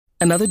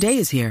Another day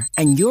is here,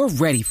 and you're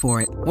ready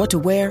for it. What to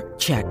wear?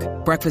 Check.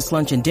 Breakfast,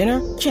 lunch, and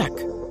dinner? Check.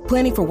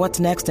 Planning for what's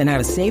next and how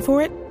to save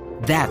for it?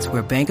 That's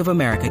where Bank of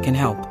America can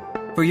help.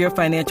 For your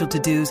financial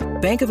to-dos,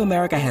 Bank of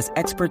America has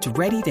experts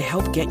ready to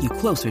help get you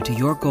closer to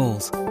your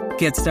goals.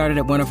 Get started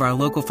at one of our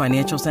local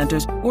financial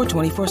centers or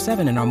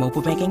 24/7 in our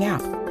mobile banking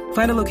app.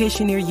 Find a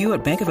location near you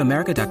at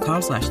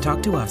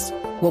bankofamerica.com/talktous.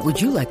 What would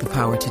you like the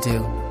power to do?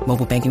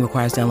 Mobile banking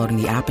requires downloading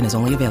the app and is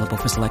only available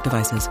for select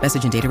devices.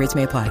 Message and data rates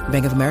may apply.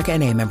 Bank of America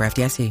N.A., member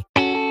FDIC.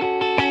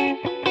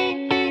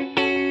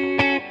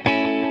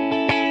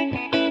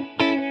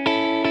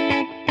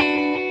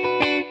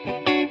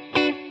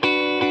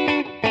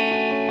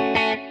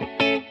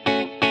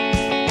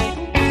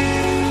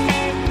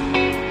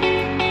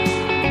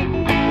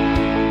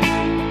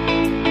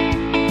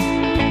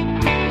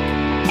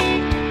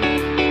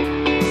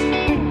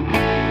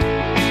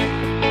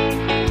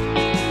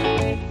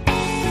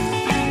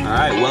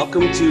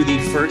 Welcome to the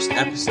first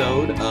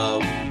episode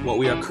of what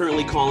we are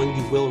currently calling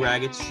the Will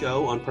Ragatz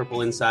Show on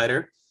Purple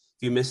Insider.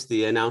 If you missed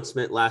the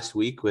announcement last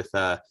week with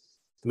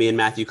me and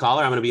Matthew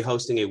Collar, I'm going to be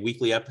hosting a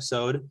weekly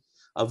episode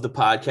of the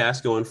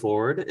podcast going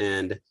forward.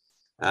 And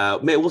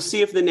we'll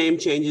see if the name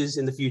changes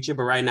in the future.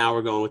 But right now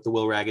we're going with the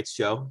Will Ragatz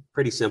Show.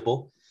 Pretty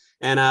simple.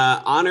 And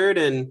honored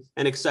and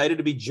excited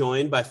to be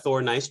joined by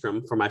Thor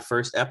Nystrom for my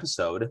first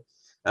episode.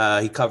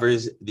 He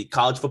covers the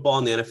college football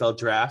and the NFL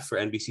draft for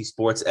NBC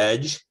Sports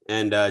Edge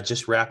and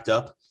just wrapped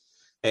up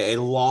a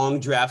long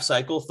draft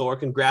cycle. Thor,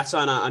 congrats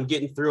on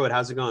getting through it.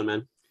 How's it going,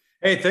 man?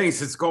 Hey,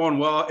 thanks. It's going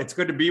well. It's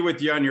good to be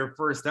with you on your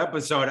first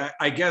episode.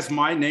 I guess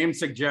my name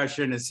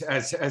suggestion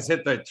has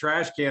hit the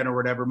trash can or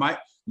whatever. My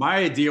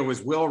idea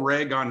was Will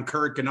Reg on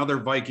Kirk and other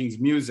Vikings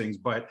musings,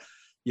 but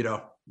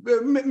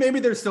maybe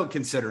they're still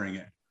considering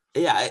it.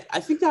 Yeah,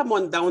 I think that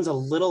one's a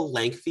little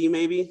lengthy,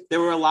 maybe.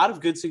 There were a lot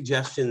of good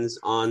suggestions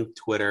on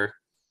Twitter.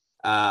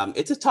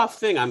 It's a tough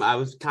thing. I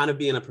was kind of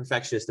being a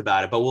perfectionist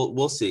about it, but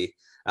we'll see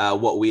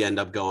what we end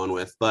up going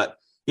with. But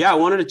yeah, I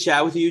wanted to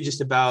chat with you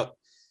just about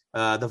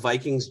the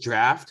Vikings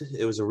draft.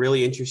 It was a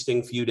really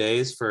interesting few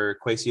days for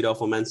Kwesi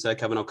Adofo-Mensah,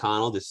 Kevin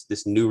O'Connell,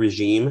 this new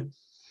regime.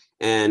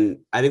 And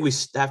I think we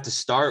have to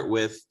start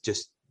with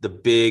just the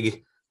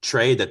big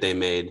trade that they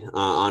made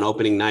on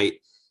opening night.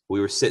 I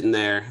was sitting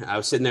there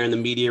in the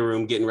media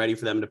room getting ready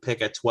for them to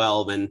pick at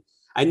 12. And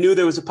I knew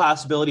there was a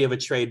possibility of a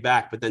trade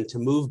back, but then to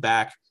move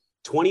back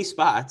 20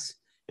 spots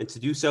and to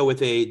do so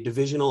with a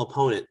divisional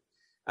opponent.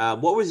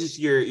 What was just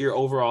your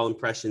overall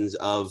impressions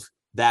of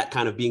that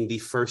kind of being the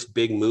first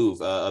big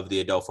move of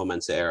the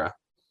Adofo-Mensah era?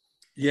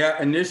 Yeah,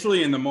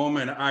 initially in the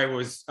moment, I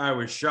was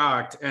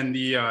shocked. And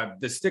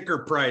the sticker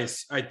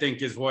price, I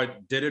think, is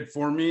what did it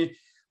for me.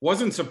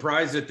 Wasn't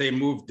surprised that they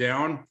moved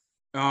down.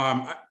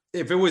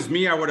 If it was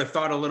me, I would have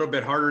thought a little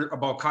bit harder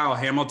about Kyle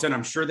Hamilton.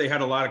 I'm sure they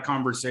had a lot of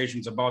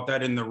conversations about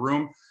that in the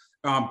room.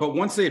 But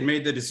once they had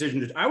made the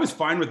decision, I was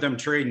fine with them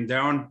trading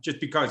down just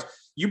because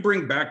you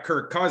bring back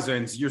Kirk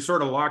Cousins, you're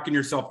sort of locking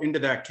yourself into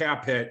that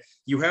cap hit.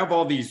 You have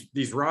all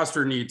these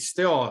roster needs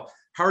still.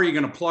 How are you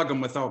going to plug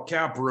them without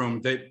cap room?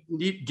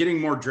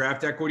 Getting more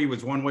draft equity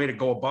was one way to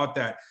go about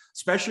that,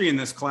 especially in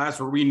this class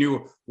where we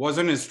knew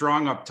wasn't as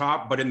strong up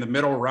top, but in the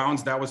middle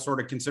rounds, that was sort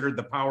of considered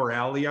the power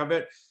alley of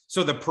it.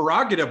 So the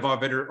prerogative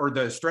of it or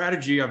the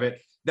strategy of it,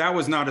 that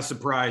was not a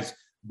surprise.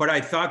 But I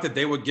thought that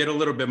they would get a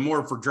little bit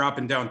more for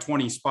dropping down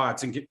 20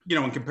 spots. And,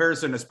 in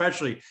comparison,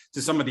 especially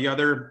to some of the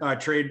other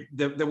trade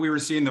that we were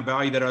seeing, the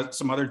value that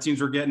some other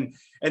teams were getting.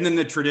 And then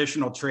the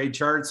traditional trade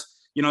charts,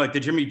 like the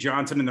Jimmy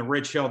Johnson and the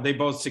Rich Hill, they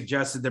both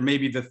suggested that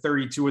maybe the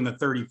 32 and the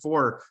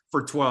 34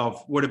 for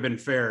 12 would have been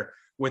fair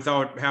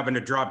without having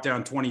to drop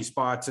down 20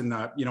 spots in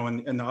the,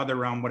 in the other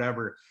round,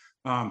 whatever.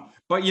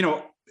 But,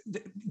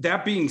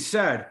 that being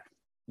said,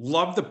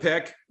 love the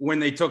pick when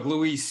they took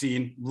Luis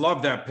Cine.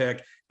 Love that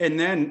pick. And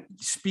then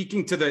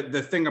speaking to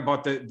the thing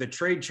about the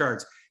trade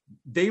charts,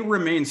 they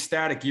remain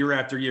static year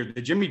after year.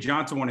 The Jimmy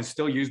Johnson one is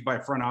still used by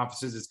front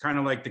offices. It's kind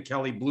of like the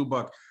Kelly Blue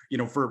Book,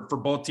 for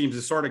both teams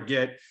to sort of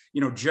get,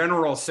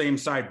 general same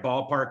side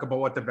ballpark about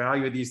what the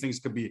value of these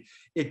things could be.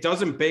 It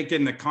doesn't bake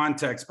in the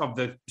context of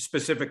the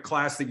specific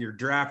class that you're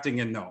drafting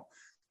in though.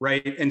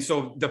 Right. And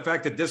so the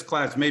fact that this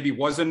class maybe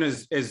wasn't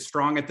as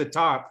strong at the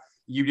top,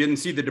 you didn't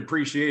see the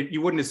depreciation.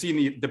 You wouldn't have seen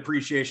the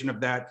depreciation of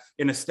that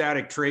in a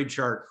static trade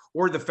chart,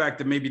 or the fact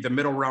that maybe the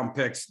middle round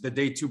picks, the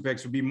day 2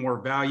 picks would be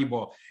more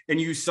valuable. And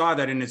you saw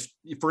that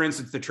for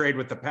instance, the trade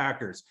with the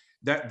Packers,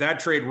 that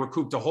trade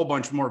recouped a whole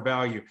bunch more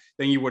value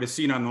than you would have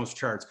seen on those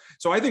charts.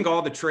 So I think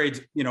all the trades,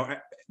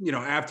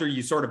 after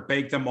you sort of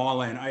bake them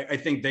all in, I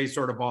think they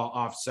sort of all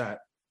offset.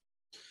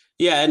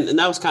 Yeah. And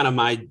that was kind of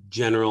my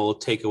general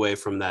takeaway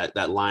from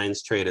that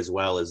Lions trade as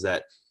well, is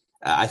that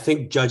I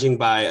think judging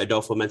by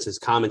Adofo-Mensah's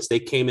comments, they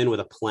came in with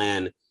a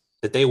plan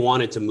that they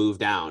wanted to move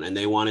down and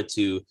they wanted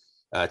to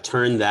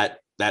turn that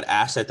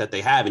asset that they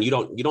have. And you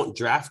don't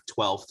draft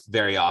 12th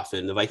very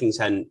often. The Vikings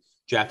hadn't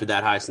drafted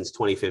that high since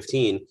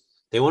 2015.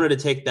 They wanted to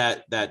take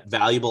that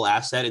valuable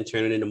asset and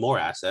turn it into more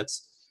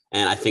assets.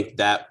 And I think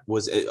that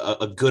was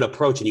a good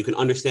approach. And you can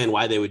understand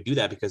why they would do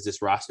that, because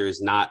this roster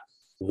is not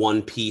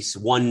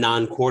one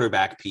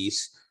non-quarterback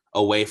piece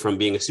away from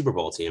being a Super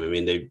Bowl team. I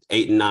mean, they're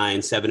 8-9,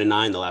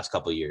 7-9 the last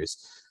couple of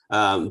years.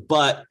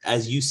 But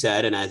as you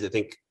said, and as I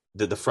think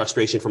the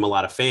frustration from a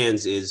lot of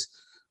fans is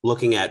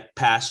looking at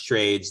past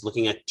trades,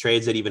 looking at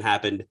trades that even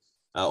happened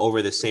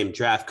over the same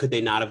draft. Could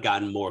they not have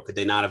gotten more? Could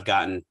they not have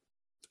gotten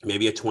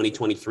maybe a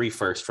 2023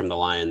 first from the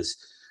Lions,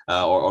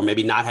 or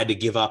maybe not had to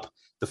give up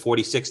the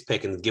 46th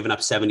pick and given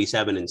up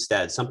 77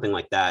 instead, something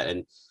like that.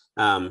 And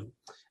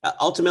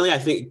ultimately, I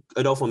think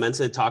Adolfo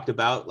Mensa talked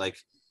about, like,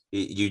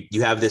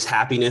 you have this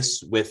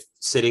happiness with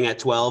sitting at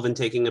 12 and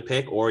taking a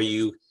pick, or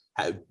do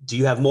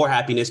you have more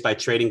happiness by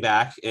trading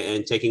back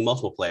and taking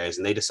multiple players?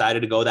 And they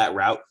decided to go that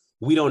route.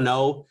 We don't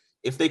know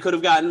if they could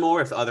have gotten more,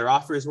 if other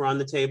offers were on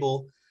the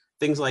table,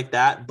 things like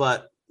that.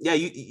 But yeah,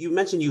 you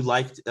mentioned you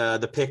liked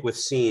the pick with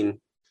Cine.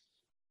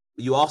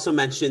 You also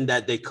mentioned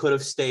that they could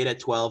have stayed at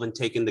 12 and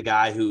taken the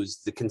guy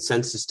who's the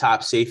consensus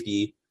top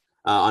safety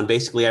on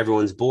basically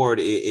everyone's board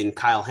in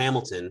Kyle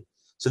Hamilton.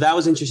 So that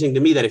was interesting to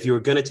me, that if you were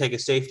going to take a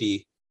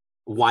safety,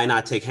 why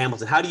not take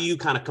Hamilton? How do you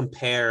kind of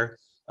compare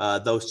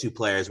those two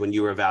players when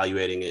you were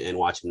evaluating and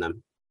watching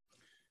them?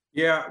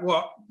 Yeah,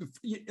 well,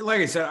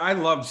 like I said, I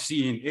love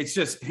seeing. It's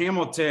just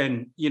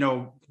Hamilton,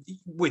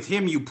 with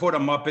him, you put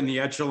him up in the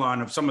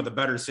echelon of some of the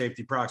better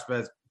safety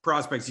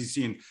prospects you've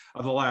seen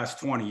of the last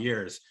 20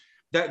 years.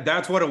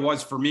 That's what it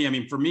was for me. I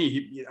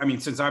mean,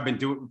 since I've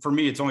been for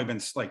me, it's only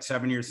been like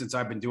 7 years since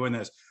I've been doing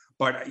this,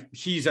 but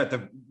he's at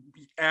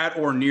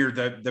or near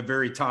the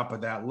very top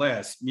of that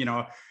list.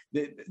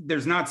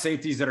 There's not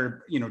safeties that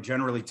are,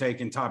 generally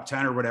taken top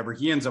 10 or whatever.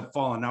 He ends up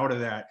falling out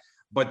of that.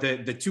 But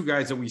the two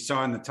guys that we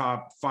saw in the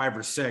top 5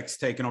 or 6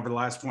 taken over the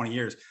last 20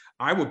 years,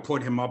 I would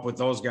put him up with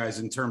those guys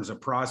in terms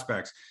of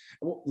prospects.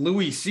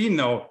 Louis Cine,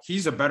 though,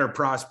 he's a better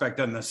prospect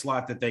than the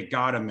slot that they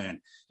got him in.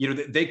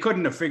 They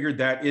couldn't have figured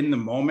that in the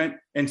moment.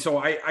 And so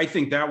I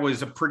think that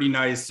was a pretty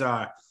nice,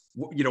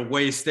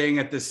 way of staying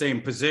at the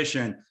same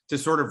position to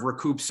sort of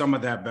recoup some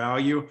of that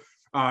value.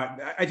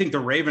 I think the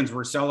Ravens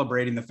were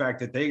celebrating the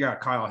fact that they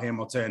got Kyle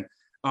Hamilton,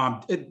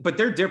 but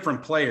they're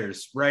different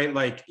players, right?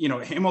 Like,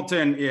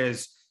 Hamilton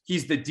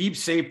he's the deep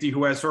safety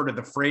who has sort of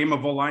the frame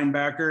of a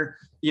linebacker,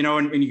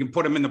 and you can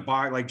put him in the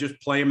box, like just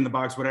play him in the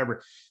box,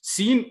 whatever.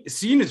 Cine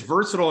is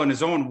versatile in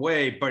his own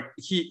way, but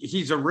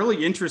he's a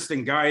really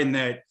interesting guy in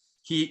that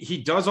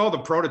he does all the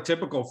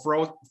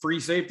prototypical free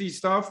safety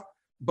stuff,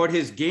 but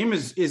his game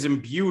is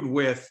imbued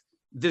with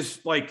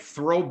this like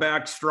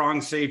throwback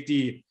strong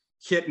safety,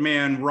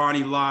 hitman,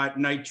 Ronnie Lott,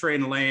 Night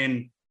Train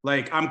Lane,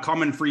 like I'm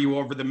coming for you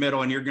over the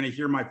middle and you're going to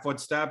hear my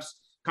footsteps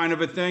kind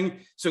of a thing.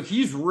 So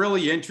he's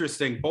really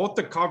interesting. Both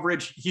the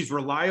coverage, he's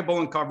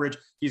reliable in coverage.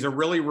 He's a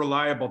really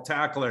reliable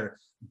tackler,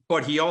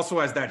 but he also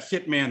has that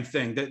hitman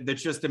thing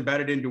that's just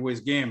embedded into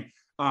his game.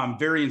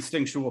 Very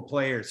instinctual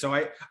player. So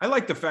I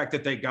like the fact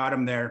that they got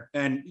him there.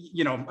 And,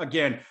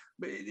 again,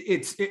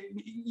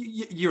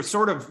 you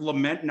sort of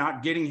lament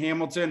not getting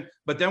Hamilton,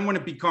 but then when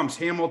it becomes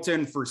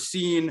Hamilton for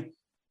Cine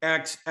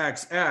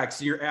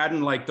XXX, you're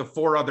adding like the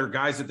 4 other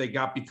guys that they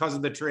got because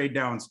of the trade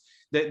downs,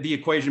 that the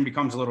equation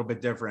becomes a little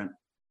bit different.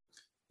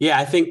 Yeah,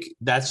 I think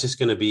that's just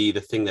going to be the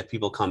thing that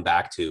people come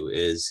back to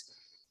is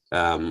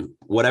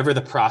whatever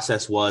the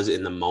process was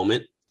in the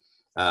moment,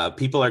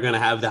 people are going to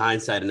have the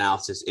hindsight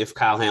analysis. If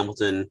Kyle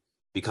Hamilton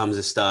becomes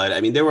a stud, I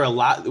mean, there were a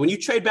lot, when you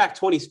trade back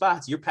 20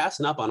 spots, you're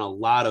passing up on a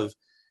lot of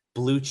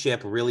blue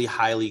chip, really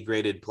highly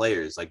graded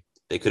players. Like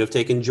they could have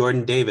taken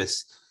Jordan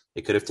Davis.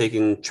 They could have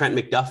taken Trent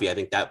McDuffie. I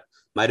think that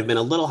might've been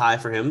a little high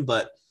for him,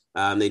 but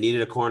they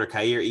needed a corner.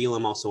 Kaiir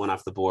Elam also went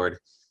off the board.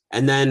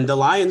 And then the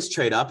Lions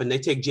trade up and they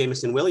take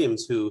Jameson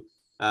Williams, who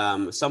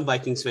some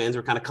Vikings fans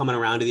were kind of coming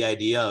around to the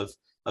idea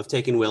of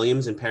taking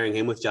Williams and pairing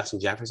him with Justin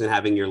Jefferson,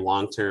 having your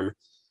long-term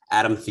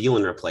Adam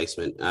Thielen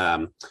replacement.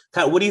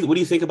 What do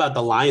you think about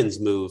the Lions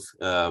move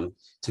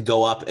to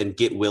go up and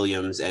get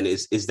Williams? And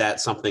is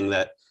that something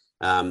that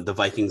the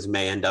Vikings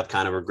may end up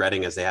kind of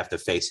regretting as they have to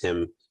face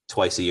him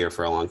twice a year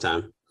for a long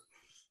time?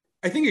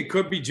 I think it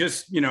could be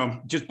just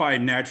by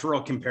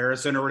natural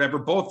comparison or whatever,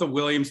 both the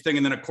Williams thing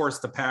and then, of course,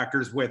 the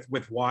Packers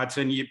with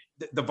Watson.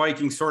 The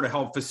Vikings sort of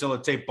helped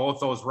facilitate both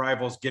those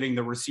rivals getting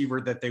the receiver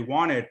that they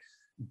wanted.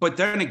 But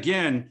then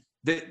again,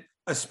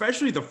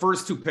 especially the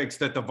first 2 picks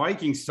that the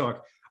Vikings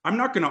took, I'm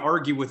not going to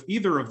argue with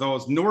either of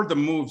those, nor the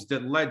moves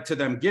that led to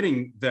them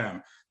getting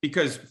them.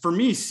 Because for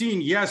me,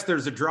 Cine, yes,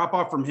 there's a drop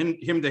off from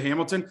him to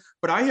Hamilton,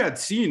 but I had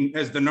Cine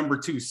as the number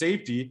 2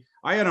 safety.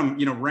 I had him,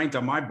 ranked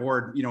on my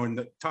board, in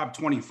the top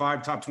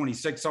 25, top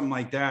 26, something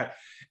like that.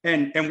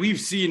 And we've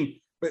seen,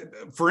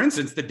 for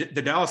instance, the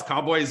Dallas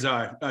Cowboys,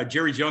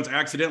 Jerry Jones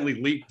accidentally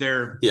leaked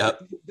their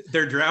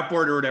draft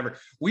board or whatever.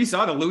 We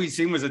saw that Louis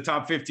Cine was a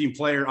top 15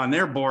 player on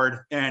their board,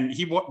 and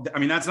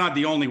that's not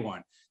the only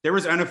one. There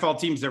was NFL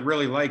teams that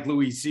really like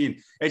Louis Cine.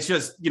 It's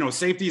just,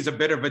 safety is a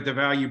bit of a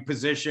devalued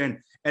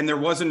position, and there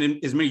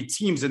wasn't as many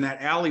teams in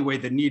that alleyway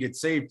that needed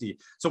safety.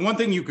 So one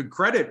thing you could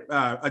credit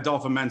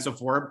Adolfo Mensa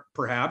for,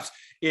 perhaps,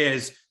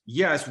 is,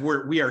 yes,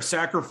 we are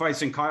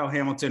sacrificing Kyle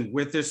Hamilton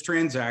with this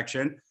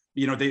transaction,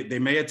 They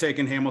may have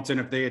taken Hamilton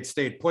if they had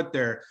stayed put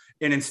there.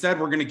 And instead,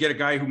 we're going to get a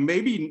guy who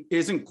maybe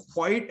isn't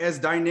quite as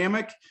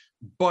dynamic,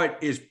 but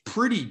is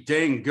pretty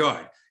dang good.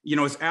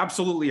 Is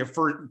absolutely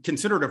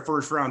considered a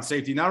first round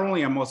safety, not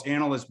only on most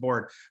analyst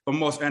board, but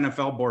most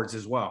NFL boards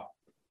as well.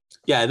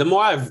 Yeah, the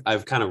more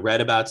I've kind of read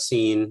about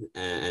Cine,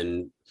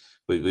 and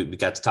we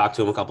got to talk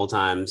to him a couple of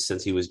times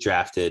since he was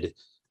drafted,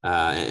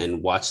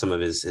 and watch some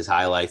of his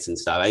highlights and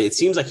stuff. It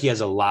seems like he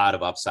has a lot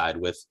of upside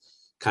with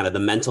kind of the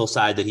mental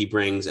side that he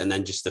brings, and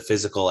then just the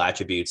physical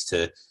attributes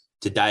to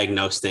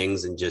diagnose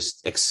things and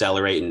just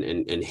accelerate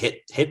and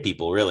hit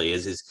people. Really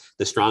is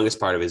the strongest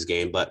part of his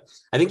game. But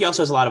I think he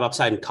also has a lot of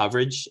upside in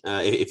coverage.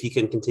 If he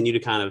can continue to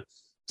kind of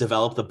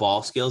develop the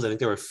ball skills. I think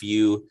there were a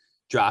few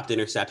dropped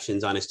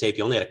interceptions on his tape.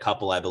 He only had a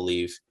couple, I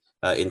believe,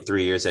 in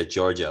 3 years at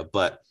Georgia.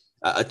 But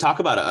talk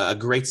about a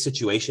great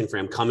situation for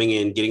him coming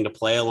in, getting to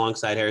play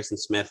alongside Harrison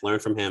Smith, learn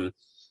from him,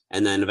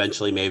 and then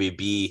eventually maybe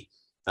be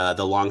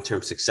the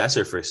long-term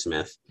successor for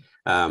Smith.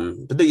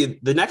 But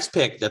the next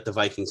pick that the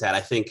Vikings had,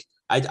 I think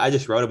I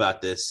just wrote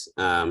about this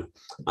on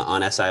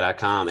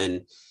SI.com,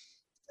 and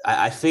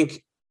I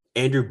think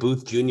Andrew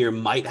Booth Jr.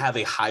 might have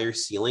a higher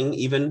ceiling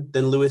even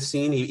than Lewis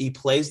Cine. He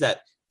plays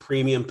that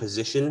premium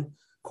position,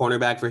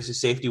 cornerback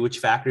versus safety, which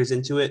factors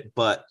into it.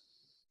 But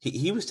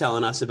he was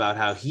telling us about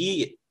how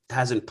he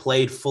hasn't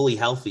played fully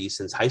healthy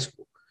since high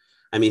school.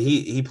 I mean,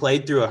 he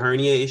played through a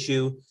hernia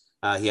issue.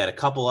 He had a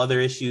couple other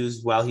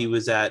issues while he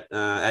was at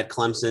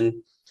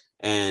Clemson.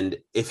 And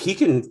if he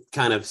can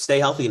kind of stay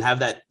healthy and have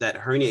that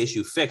hernia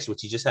issue fixed,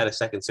 which he just had a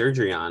second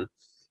surgery on,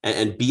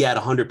 and be at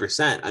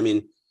 100%, I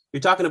mean, you're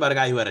talking about a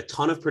guy who had a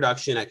ton of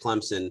production at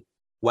Clemson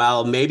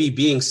while maybe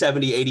being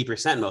 70,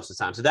 80% most of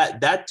the time. So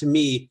that to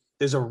me,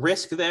 there's a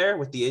risk there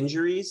with the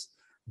injuries,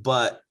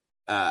 but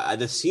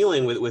the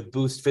ceiling with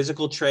Booth's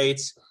physical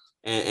traits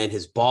and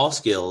his ball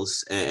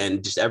skills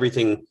and just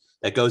everything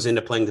that goes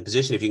into playing the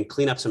position, if you can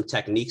clean up some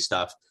technique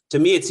stuff, to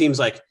me, it seems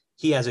like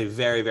he has a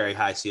very, very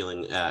high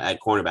ceiling at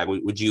cornerback.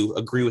 Would you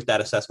agree with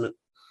that assessment?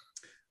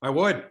 I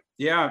would.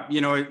 Yeah.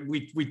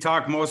 We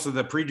talk most of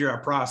the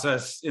pre-draft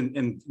process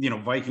in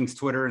Vikings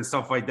Twitter and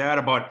stuff like that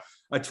about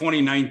a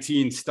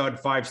 2019 stud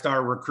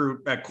 5-star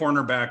recruit at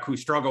cornerback who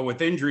struggled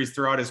with injuries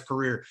throughout his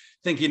career,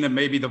 thinking that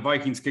maybe the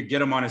Vikings could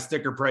get him on a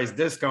sticker price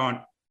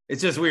discount.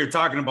 It's just, we were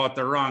talking about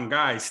the wrong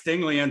guy.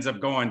 Stingley ends up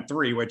going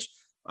 3, which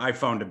I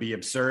found to be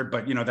absurd,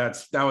 but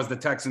that was the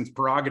Texans'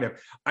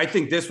 prerogative. I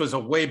think this was a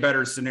way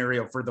better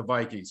scenario for the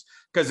Vikings,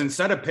 because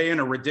instead of paying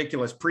a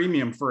ridiculous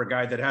premium for a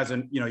guy that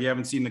hasn't, you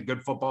haven't seen the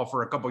good football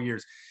for a couple of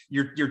years,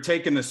 you're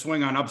taking the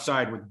swing on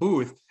upside with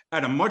Booth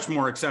at a much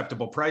more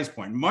acceptable price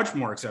point.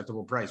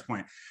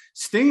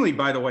 Stingley,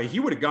 by the way, he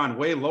would have gone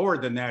way lower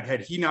than that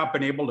had he not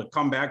been able to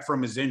come back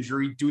from his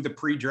injury, do the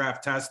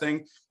pre-draft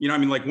testing.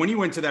 Like when he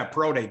went to that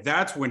pro day,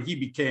 that's when he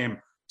became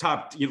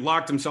top. He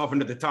locked himself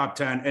into the top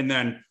 10, and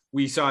then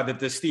we saw that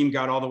this team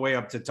got all the way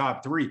up to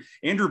top 3.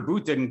 Andrew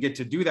Booth didn't get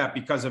to do that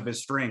because of his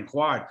strained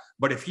quad.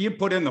 But if he had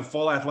put in the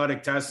full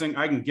athletic testing,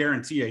 I can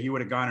guarantee you he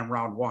would have gone in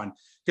round 1,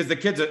 because the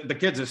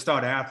kid's a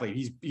stud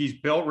athlete. He's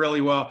built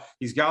really well.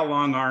 He's got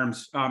long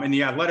arms, and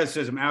the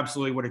athleticism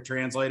absolutely would have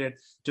translated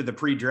to the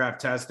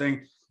pre-draft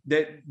testing.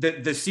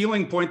 The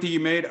ceiling point that you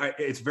made,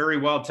 it's very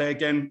well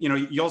taken.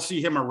 You'll see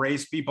him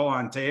erase people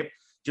on tape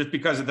just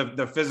because of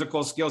the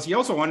physical skills. He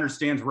also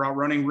understands route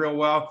running real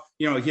well.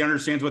 He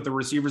understands what the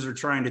receivers are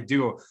trying to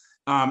do.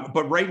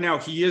 But right now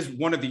he is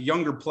one of the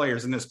younger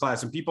players in this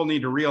class, and people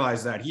need to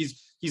realize that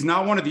he's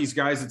not one of these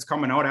guys that's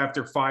coming out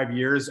after 5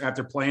 years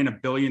after playing 1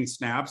 billion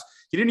snaps.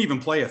 He didn't even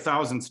play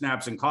 1,000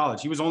 snaps in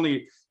college. He was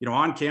only,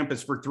 on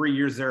campus for 3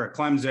 years there at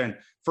Clemson.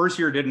 First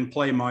year didn't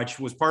play much,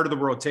 was part of the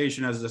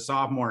rotation as a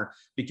sophomore,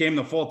 became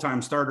the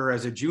full-time starter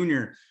as a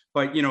junior.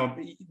 But,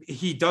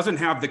 he doesn't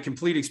have the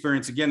complete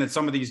experience, again, that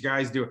some of these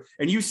guys do.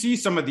 And you see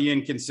some of the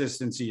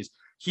inconsistencies.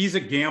 He's a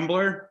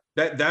gambler.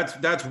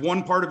 That's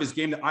one part of his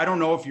game that I don't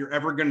know if you're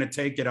ever going to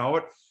take it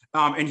out.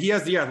 And he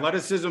has the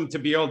athleticism to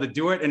be able to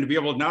do it and to be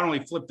able to not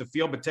only flip the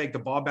field, but take the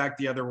ball back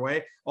the other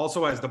way.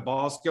 Also has the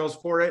ball skills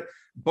for it.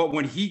 But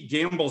when he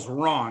gambles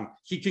wrong,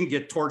 he can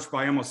get torched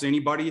by almost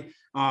anybody.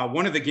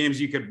 One of the games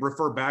you could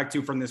refer back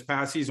to from this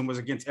past season was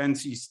against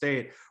NC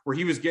State, where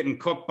he was getting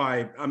cooked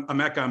by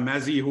Emeka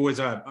Emezi, who was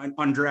an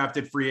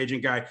undrafted free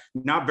agent guy,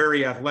 not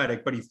very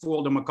athletic, but he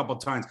fooled him a couple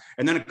of times.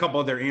 And then a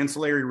couple of their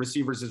ancillary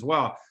receivers as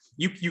well.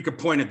 You could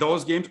point at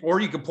those games, or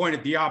you could point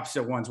at the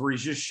opposite ones where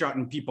he's just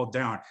shutting people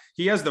down.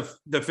 He has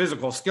the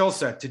physical skill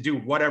set to do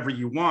whatever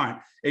you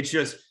want. It's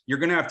just, you're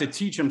going to have to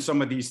teach him some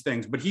of these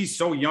things, but he's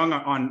so young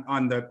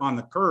on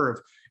the curve,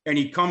 and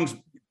he comes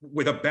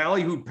with a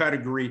ballyhoo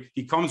pedigree.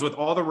 He comes with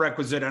all the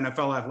requisite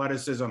NFL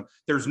athleticism.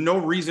 There's no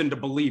reason to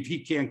believe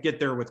he can't get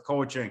there with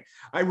coaching.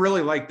 I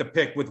really like the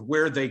pick with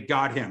where they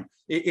got him.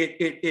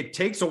 It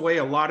takes away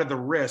a lot of the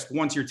risk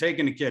once you're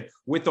taking a kid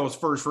with those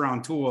first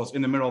round tools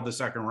in the middle of the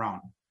second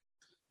round.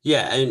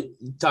 Yeah, and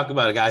talk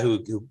about a guy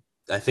who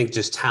I think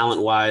just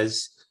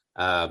talent-wise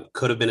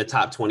could have been a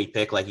top 20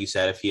 pick, like you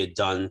said, if he had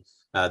done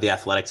the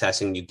athletic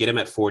testing. You get him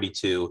at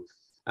 42.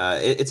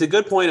 It's a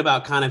good point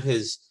about kind of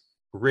his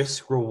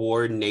risk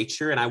reward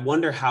nature. And I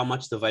wonder how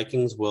much the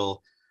Vikings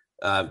will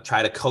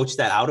try to coach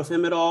that out of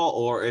him at all,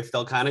 or if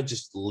they'll kind of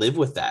just live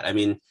with that. I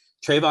mean,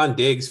 Trayvon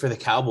Diggs for the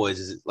Cowboys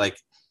is like,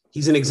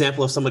 he's an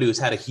example of somebody who's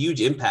had a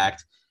huge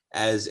impact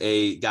as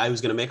a guy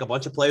who's going to make a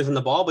bunch of plays on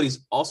the ball, but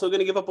he's also going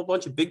to give up a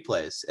bunch of big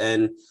plays.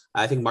 And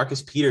I think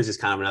Marcus Peters is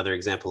kind of another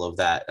example of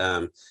that.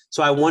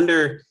 So I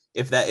wonder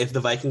if the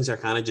Vikings are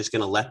kind of just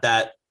going to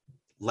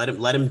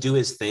let him do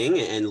his thing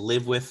and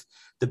live with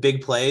the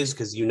big plays,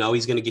 because he's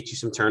going to get you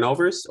some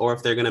turnovers, or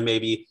if they're going to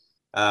maybe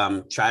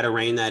try to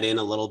rein that in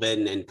a little bit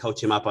and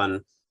coach him up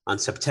on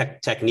some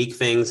technique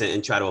things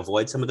and try to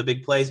avoid some of the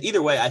big plays.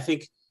 Either way, I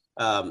think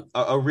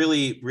a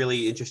really,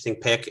 really interesting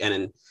pick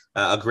and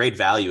a great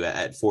value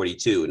at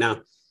 42.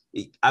 Now,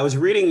 I was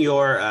reading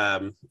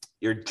your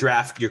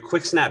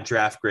quick snap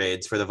draft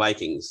grades for the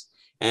Vikings,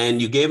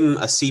 and you gave them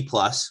a C+.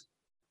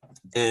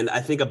 And I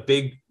think a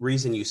big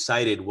reason you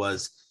cited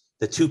was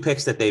the two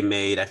picks that they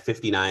made at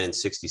 59 and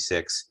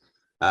 66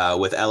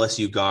 with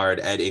LSU guard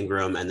Ed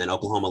Ingram and then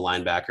Oklahoma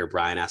linebacker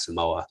Brian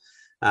Asamoah.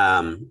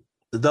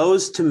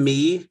 Those, to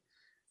me,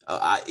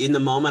 in the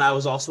moment, I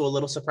was also a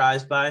little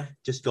surprised by,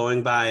 just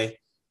going by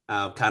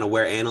kind of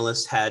where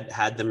analysts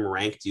had them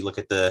ranked. You look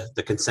at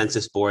the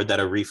consensus board that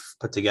Arif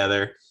put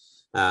together.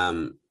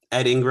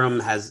 Ed Ingram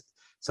has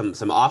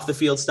some off the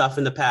field stuff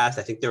in the past.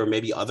 I think there were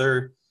maybe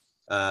other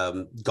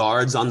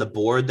guards on the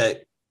board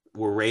that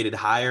were rated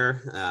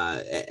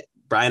higher.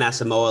 Brian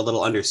Asamoah, a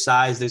little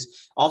undersized.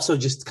 There's also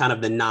just kind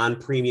of the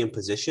non-premium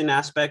position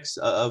aspects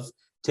of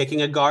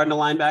taking a guard and a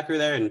linebacker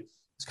there. And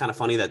it's kind of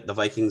funny that the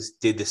Vikings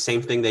did the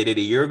same thing they did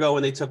a year ago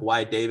when they took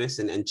Wyatt Davis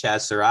and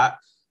Chaz Surratt,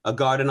 a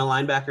guard and a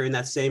linebacker in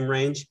that same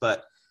range.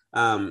 But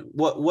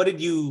what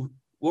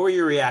were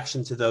your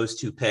reaction to those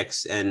two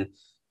picks, and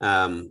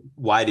how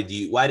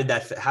did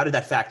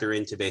that factor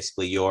into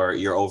basically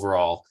your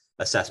overall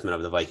assessment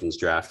of the Vikings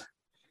draft?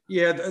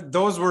 Yeah,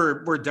 those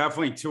were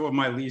definitely two of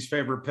my least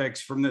favorite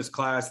picks from this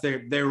class.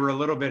 They were a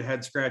little bit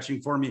head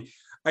scratching for me.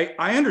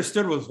 I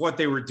understood with what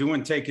they were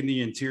doing, taking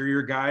the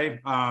interior guy.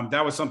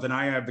 That was something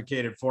I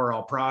advocated for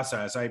all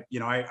process. I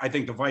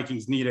think the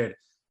Vikings needed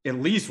at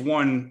least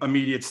one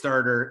immediate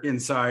starter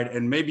inside,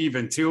 and maybe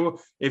even two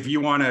if you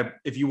want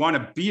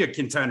to be a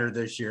contender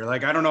this year.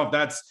 Like, I don't know if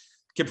that's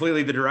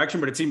completely the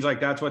direction, but it seems like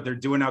that's what they're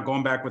doing now,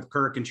 going back with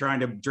Kirk and trying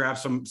to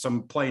draft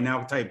some play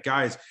now type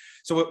guys.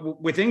 So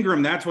with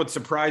Ingram, that's what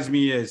surprised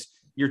me, is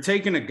you're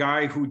taking a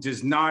guy who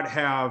does not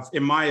have,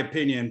 in my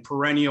opinion,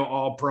 perennial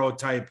all-pro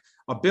type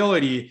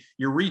ability.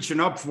 You're reaching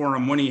up for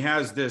him when he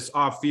has this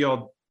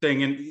off-field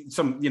thing and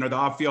the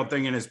off-field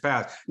thing in his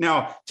past.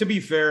 Now, to be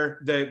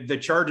fair, the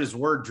charges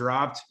were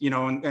dropped,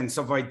 and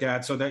stuff like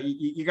that. So that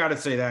you got to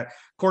say that.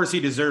 Of course, he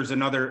deserves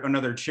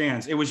another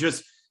chance. It was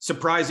just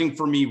surprising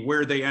for me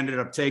where they ended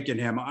up taking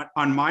him.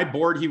 On my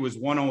board, he was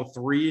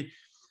 103.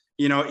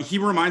 He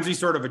reminds me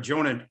sort of a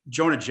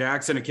Jonah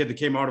Jackson, a kid that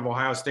came out of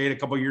Ohio State a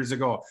couple of years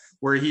ago,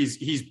 where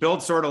he's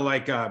built sort of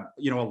like a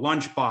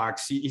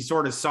lunchbox. He's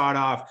sort of sawed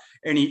off,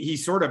 and he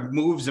sort of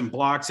moves and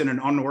blocks in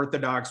an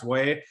unorthodox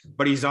way,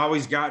 but he's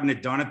always gotten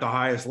it done at the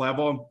highest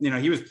level.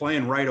 He was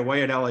playing right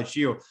away at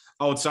LSU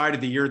outside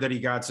of the year that he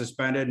got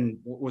suspended, and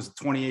was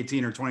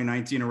 2018 or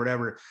 2019 or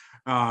whatever,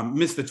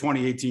 missed the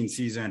 2018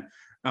 season.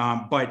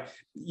 But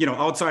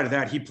outside of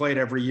that, he played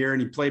every year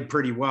and he played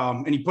pretty well,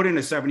 and he put in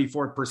a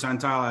 74th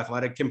percentile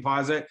athletic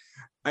composite.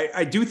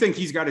 I do think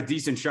he's got a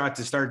decent shot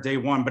to start day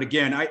one. But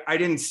again, I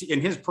didn't see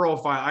in his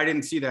profile, I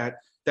didn't see that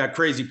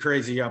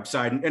crazy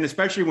upside. And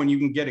especially when you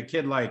can get a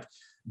kid like,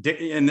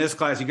 in this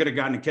class, you could have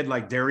gotten a kid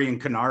like Darian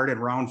Kinnard at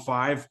round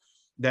 5,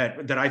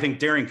 that I think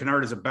Darian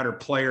Kinnard is a better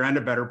player and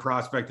a better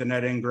prospect than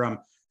Ed Ingram.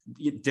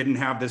 Didn't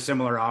have the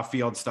similar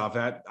off-field stuff.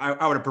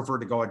 I would have preferred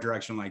to go a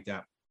direction like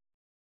that.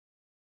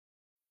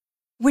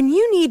 When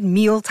you need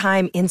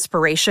mealtime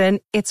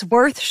inspiration, it's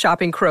worth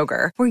shopping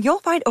Kroger, where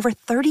you'll find over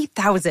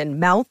 30,000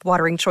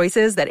 mouth-watering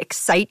choices that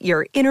excite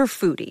your inner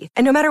foodie.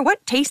 And no matter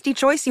what tasty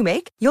choice you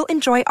make, you'll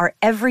enjoy our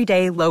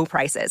everyday low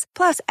prices,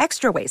 plus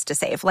extra ways to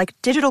save, like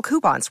digital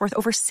coupons worth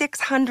over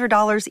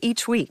 $600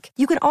 each week.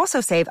 You can also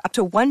save up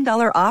to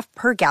 $1 off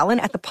per gallon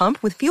at the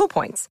pump with fuel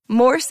points.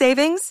 More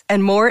savings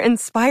and more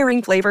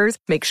inspiring flavors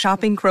make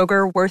shopping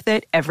Kroger worth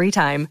it every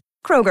time.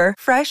 Kroger,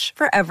 fresh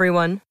for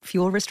everyone.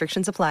 Fuel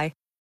restrictions apply.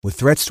 With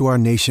threats to our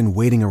nation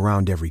waiting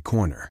around every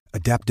corner,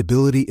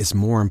 adaptability is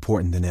more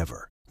important than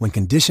ever. When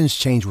conditions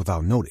change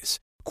without notice,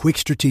 quick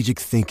strategic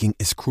thinking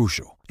is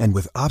crucial. And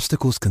with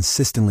obstacles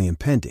consistently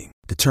impending,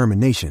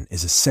 determination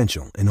is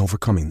essential in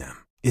overcoming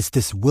them. It's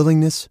this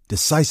willingness,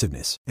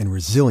 decisiveness, and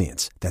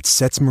resilience that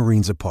sets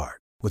Marines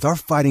apart. With our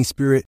fighting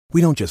spirit, we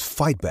don't just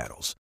fight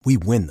battles, we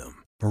win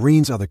them.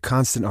 Marines are the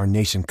constant our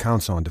nation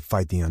counts on to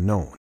fight the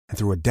unknown. And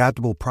through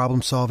adaptable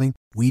problem solving,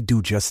 we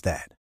do just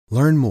that.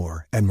 Learn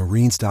more at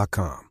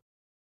marines.com.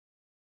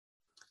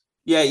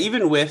 Yeah,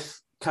 even with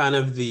kind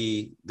of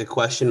the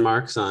question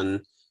marks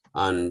on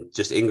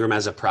just Ingram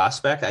as a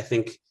prospect, I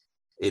think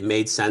it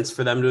made sense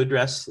for them to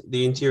address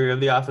the interior of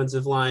the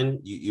offensive line.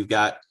 You've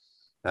got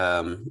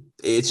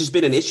it's just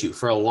been an issue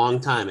for a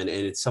long time, and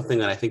it's something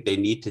that I think they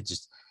need to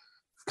just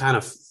kind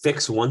of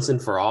fix once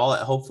and for all.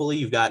 Hopefully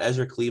you've got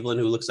Ezra Cleveland,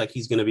 who looks like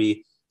he's going to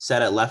be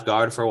set at left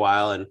guard for a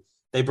while. And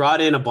they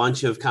brought in a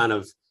bunch of kind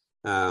of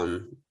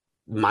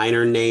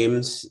minor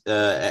names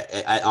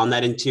on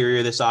that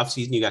interior this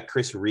offseason. You got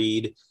Chris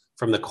Reed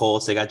from the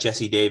Colts. They got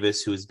Jesse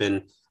Davis, who's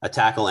been a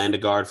tackle and a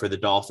guard for the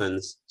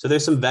Dolphins. So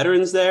there's some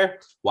veterans there.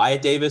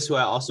 Wyatt Davis, who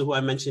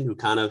I mentioned, who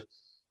kind of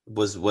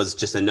was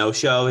just a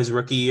no-show his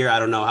rookie year. I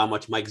don't know how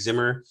much Mike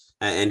Zimmer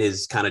and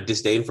his kind of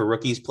disdain for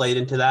rookies played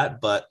into that,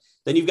 but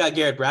then you've got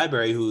Garrett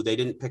Bradbury, who they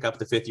didn't pick up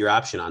the 5th-year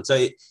option on.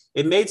 So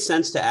it made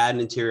sense to add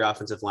an interior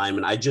offensive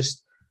lineman. I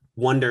just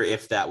wonder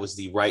if that was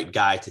the right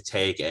guy to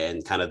take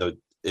and kind of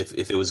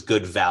if it was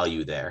good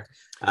value there.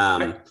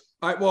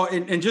 Well,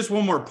 and just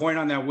one more point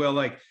on that, Will,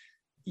 like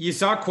you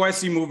saw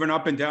Kwesi moving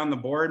up and down the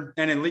board,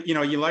 and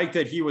you like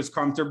that he was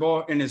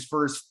comfortable in his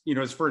first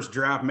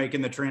draft,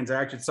 making the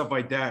transaction, stuff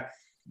like that.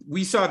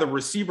 We saw the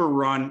receiver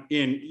run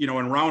in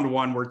round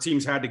 1 where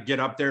teams had to get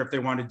up there if they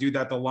wanted to do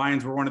that. The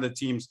Lions were one of the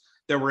teams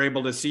that were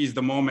able to seize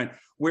the moment.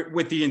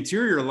 With the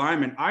interior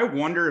alignment, I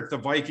wonder if the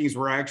Vikings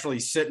were actually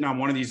sitting on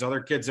one of these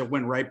other kids that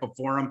went right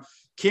before him.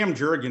 Cam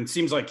Jurgens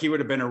seems like he would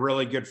have been a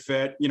really good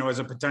fit, as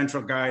a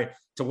potential guy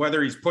to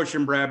whether he's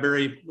pushing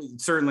Bradbury.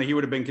 Certainly he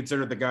would have been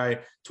considered the guy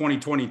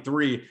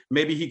 2023.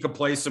 Maybe he could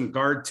play some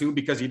guard too,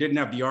 because he didn't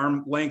have the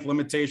arm length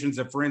limitations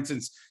that, for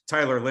instance,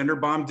 Tyler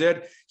Linderbaum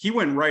did. He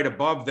went right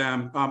above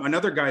them.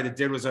 Another guy that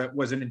did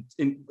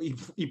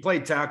he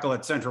played tackle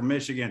at Central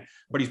Michigan,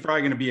 but he's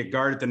probably going to be a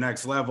guard at the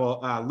next level.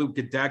 Luke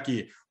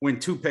Gadecki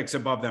went 2 picks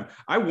above them.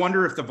 I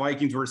wonder if the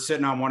Vikings were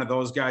sitting on one of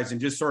those guys and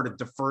just sort of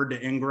deferred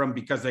to Ingram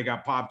because they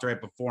got popped right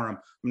before him.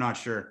 I'm not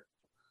sure.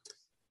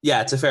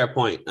 Yeah, it's a fair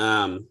point.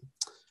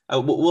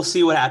 We'll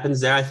see what happens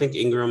there. I think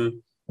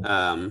Ingram,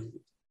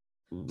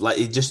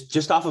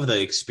 just off of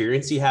the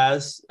experience he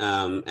has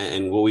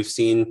and what we've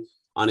seen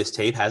on his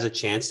tape, has a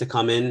chance to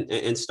come in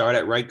and start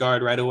at right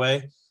guard right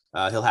away.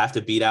 He'll have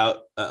to beat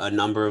out a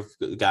number of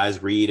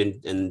guys,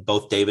 Reed and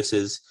both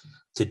Davises,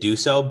 to do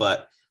so.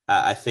 But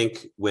I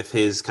think with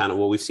his kind of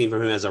what we've seen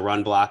from him as a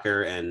run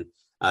blocker, and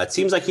it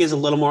seems like he has a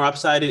little more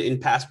upside in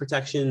pass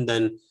protection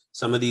than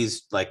some of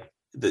these, like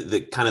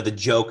the kind of the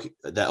joke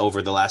that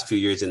over the last few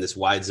years in this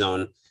wide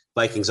zone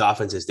Vikings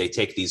offenses, they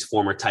take these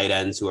former tight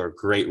ends who are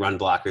great run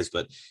blockers,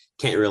 but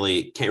can't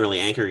really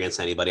anchor against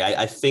anybody.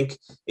 I think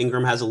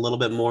Ingram has a little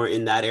bit more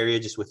in that area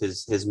just with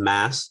his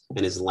mass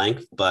and his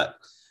length, but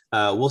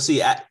we'll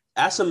see.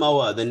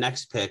 Asamoah, the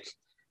next pick,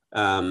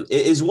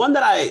 is one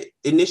that I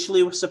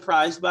initially was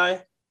surprised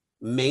by,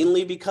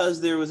 mainly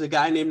because there was a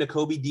guy named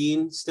Nakobe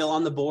Dean still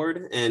on the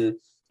board, and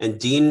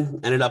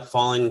Dean ended up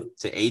falling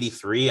to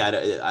 83.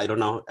 I don't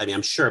know. I mean,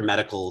 I'm sure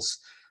medicals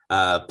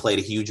played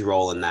a huge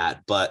role in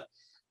that, but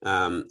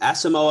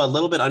Asamoah, a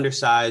little bit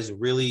undersized,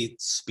 really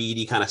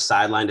speedy, kind of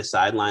sideline to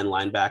sideline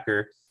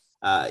linebacker.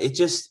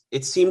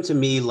 It seemed to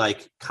me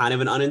like kind of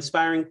an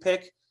uninspiring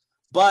pick,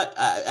 but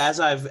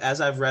as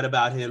I've read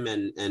about him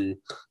and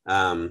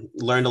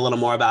learned a little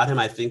more about him,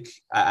 I think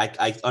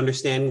I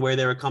understand where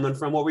they were coming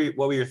from. What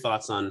were your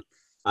thoughts on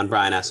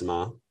Brian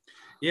Asamoah?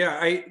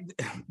 Yeah,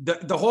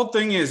 the whole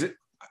thing is,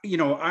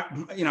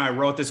 I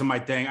wrote this in my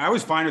thing. I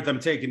was fine with them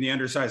taking the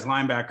undersized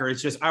linebacker.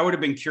 It's just, I would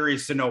have been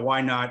curious to know why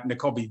not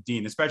Nakobe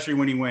Dean, especially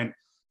when he went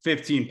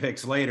 15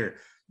 picks later.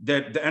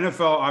 That the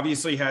NFL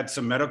obviously had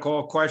some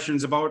medical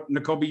questions about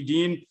Nakobe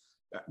Dean.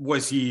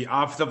 Was he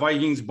off the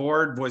Vikings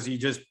board? Was he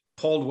just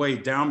pulled way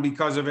down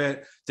because of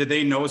it? Did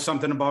they know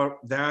something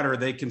about that? Or are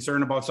they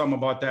concerned about something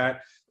about that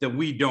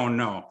we don't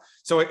know?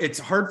 So it's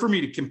hard for me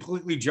to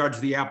completely judge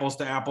the apples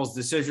to apples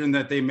decision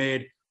that they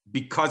made,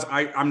 because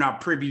I'm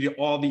not privy to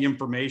all the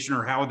information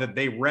or how that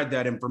they read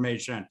that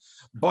information.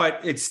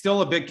 But it's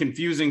still a bit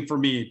confusing for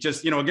me.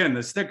 Just, again,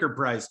 the sticker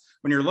price,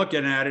 when you're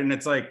looking at it and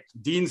it's like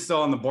Dean's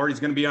still on the board,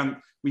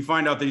 we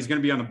find out that he's going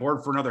to be on the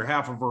board for another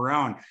half of a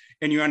round,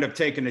 and you end up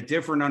taking a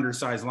different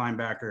undersized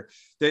linebacker.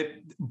 That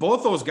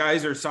both those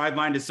guys are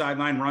sideline to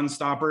sideline run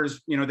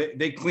stoppers.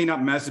 They clean up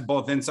messes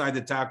both inside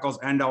the tackles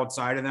and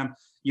outside of them.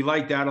 You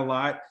like that a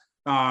lot.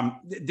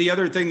 The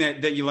other thing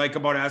that you like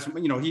about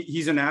Asamoah,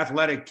 he's an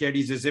athletic kid.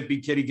 He's a zippy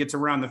kid. He gets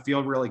around the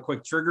field really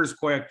quick, triggers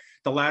quick.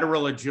 The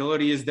lateral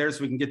agility is there,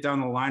 so we can get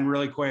down the line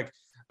really quick.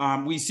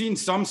 We've seen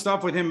some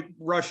stuff with him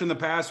rushing the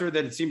passer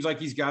that it seems like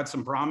he's got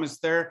some promise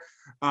there.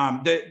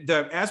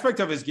 The aspect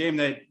of his game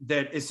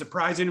that is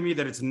surprising to me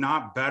that it's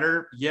not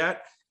better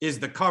yet is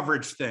the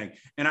coverage thing.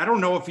 And I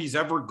don't know if he's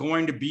ever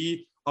going to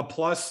be a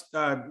plus,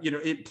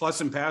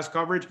 plus in pass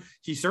coverage.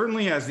 He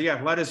certainly has the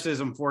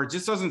athleticism for it.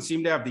 Just doesn't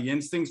seem to have the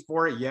instincts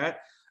for it yet.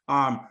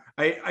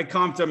 I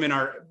comped him in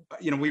our,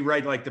 we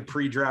write like the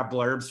pre-draft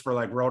blurbs for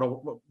like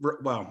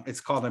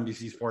it's called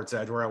NBC Sports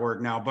Edge where I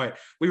work now, but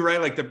we write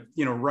like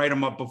write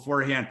them up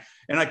beforehand.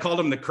 And I called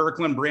him the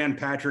Kirkland brand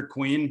Patrick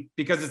Queen,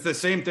 because it's the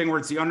same thing where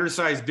it's the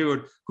undersized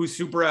dude who's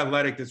super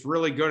athletic, that's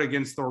really good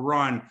against the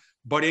run,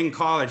 but in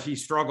college, he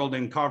struggled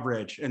in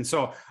coverage. And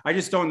so I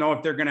just don't know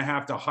if they're going to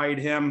have to hide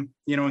him,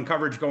 in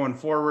coverage going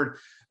forward.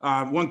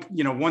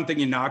 One thing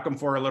you knock him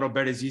for a little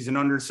bit is he's an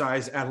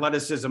undersized,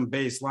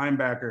 athleticism-based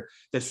linebacker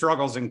that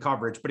struggles in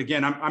coverage. But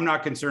again, I'm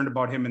not concerned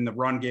about him in the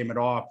run game at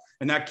all.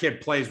 And that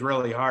kid plays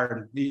really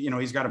hard.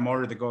 He's got a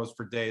motor that goes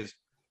for days.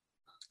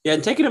 Yeah,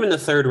 and taking him in the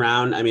third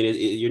round, I mean,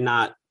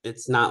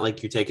 it's not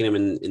like you're taking him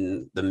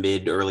in the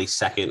mid, early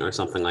second or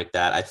something like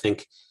that. I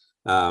think,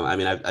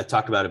 I've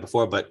talked about it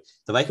before, but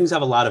the Vikings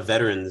have a lot of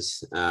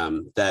veterans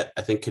that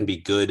I think can be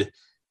good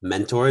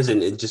mentors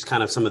and just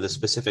kind of some of the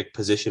specific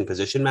position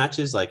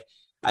matches. Like,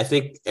 I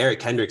think Eric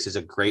Kendricks is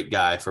a great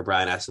guy for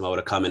Brian Asamoah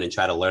to come in and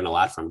try to learn a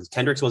lot from, because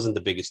Kendricks wasn't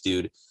the biggest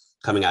dude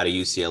coming out of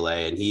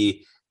UCLA, and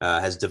he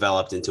has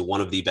developed into one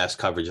of the best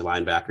coverage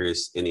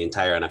linebackers in the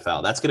entire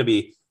NFL. That's going to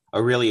be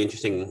a really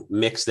interesting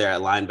mix there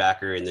at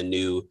linebacker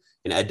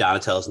in Ed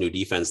Donatell's new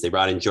defense. They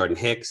brought in Jordan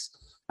Hicks.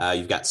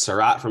 You've got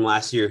Surratt from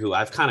last year, who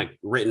I've kind of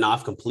written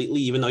off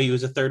completely, even though he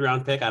was a third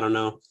round pick. I don't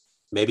know.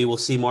 Maybe we'll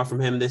see more from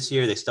him this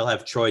year. They still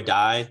have Troy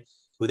Dye,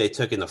 who they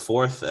took in the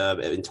fourth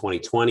in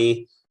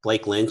 2020.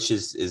 Blake Lynch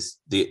is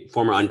the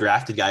former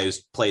undrafted guy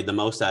who's played the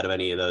most out of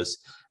any of those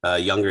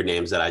younger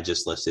names that I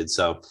just listed.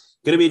 So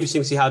going to be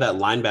interesting to see how that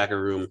linebacker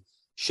room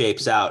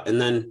shapes out. And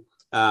then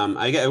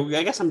I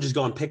guess I'm just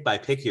going pick by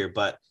pick here,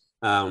 but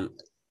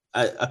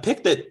a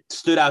pick that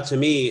stood out to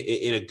me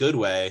in a good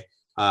way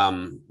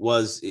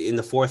was in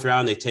the fourth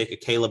round. They take a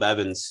Caleb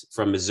Evans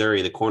from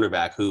Missouri, the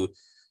cornerback, who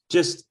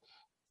just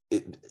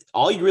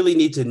all you really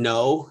need to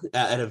know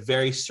at a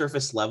very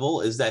surface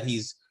level is that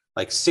he's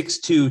like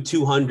 6'2",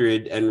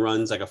 200 and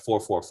runs like a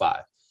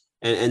 4.45.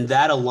 And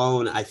that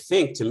alone, I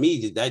think, to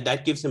me,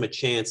 that gives him a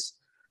chance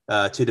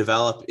to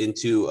develop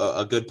into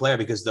a good player,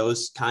 because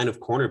those kind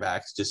of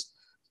cornerbacks just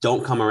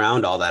don't come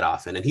around all that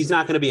often. And he's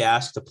not going to be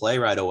asked to play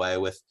right away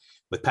with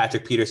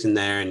Patrick Peterson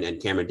there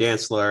and Cameron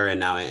Dantzler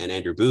and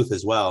Andrew Booth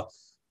as well.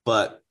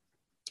 But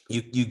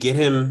you get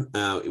him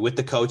with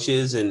the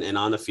coaches and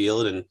on the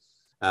field and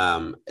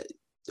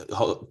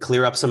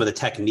clear up some of the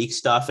technique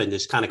stuff and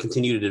just kind of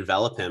continue to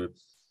develop him.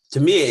 To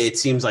me, it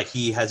seems like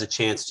he has a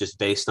chance just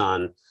based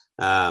on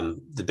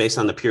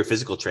the pure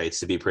physical traits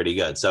to be pretty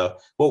good. So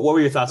what were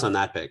your thoughts on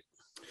that pick?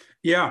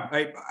 Yeah,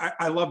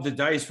 I love the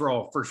dice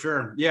roll for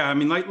sure. Yeah, I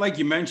mean, like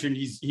you mentioned,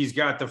 he's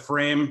got the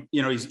frame,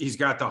 he's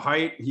got the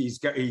height, he's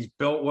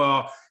built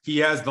well, he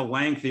has the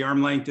length, the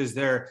arm length is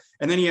there,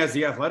 and then he has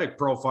the athletic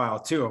profile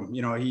too.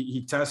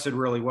 He tested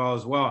really well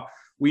as well.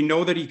 We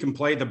know that he can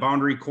play the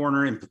boundary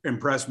corner and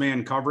press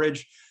man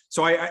coverage.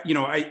 So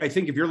I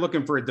think if you're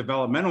looking for a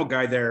developmental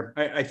guy there,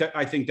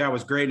 I think that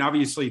was great. And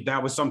obviously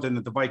that was something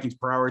that the Vikings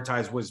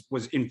prioritized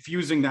was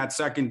infusing that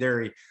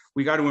secondary.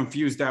 We got to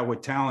infuse that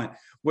with talent.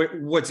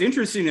 What's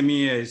interesting to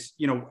me is,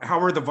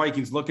 how are the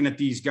Vikings looking at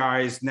these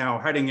guys now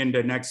heading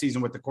into next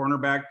season with the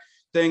cornerback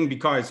thing?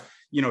 Because,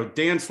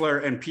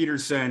 Dantzler and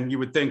Peterson, you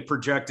would think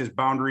project as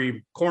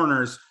boundary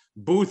corners.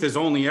 Booth has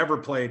only ever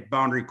played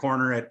boundary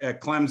corner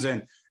at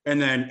Clemson. And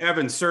then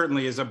Evans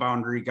certainly is a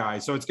boundary guy.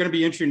 So it's going to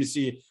be interesting to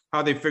see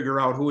how they figure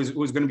out who's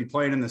going to be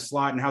playing in the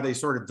slot and how they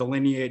sort of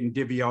delineate and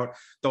divvy out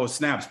those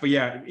snaps. But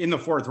yeah, in the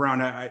fourth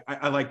round,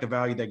 I like the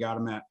value they got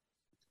him at.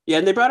 Yeah,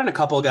 and they brought in a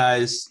couple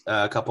guys,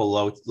 a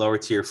couple lower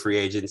tier free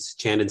agents,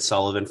 Chandon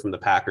Sullivan from the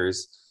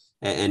Packers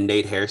and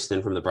Nate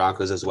Hairston from the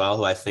Broncos as well,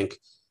 who I think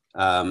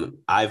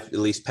I've at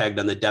least pegged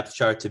on the depth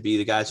chart to be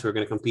the guys who are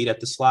going to compete at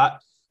the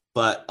slot.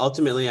 But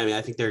ultimately, I mean,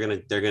 I think they're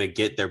going to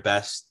get their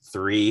best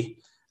three.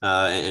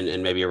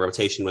 And maybe a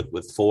rotation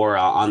with four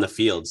on the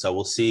field. So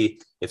we'll see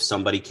if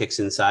somebody kicks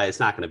inside. It's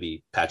not going to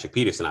be Patrick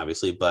Peterson,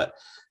 obviously, but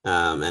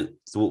and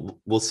so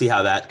we'll see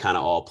how that kind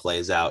of all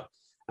plays out.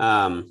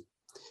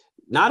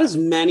 Not as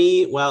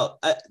many. Well,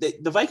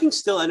 the Vikings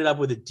still ended up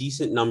with a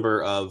decent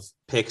number of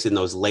picks in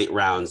those late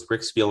rounds.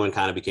 Rick Spielman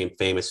kind of became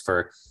famous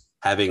for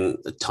having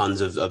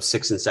tons of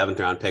 6th and 7th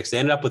round picks. They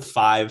ended up with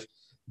 5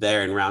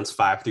 there in rounds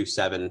 5 through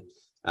 7.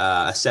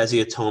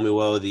 Asezi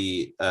Otomewo,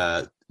 the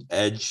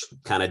edge,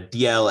 kind of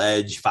DL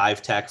edge,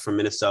 5 tech from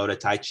Minnesota.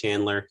 Ty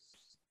Chandler,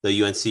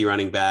 the UNC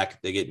running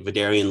back. They get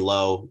Vidarian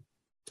Lowe,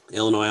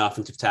 Illinois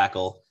offensive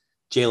tackle.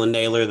 Jalen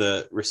Naylor,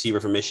 the receiver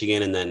from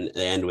Michigan. And then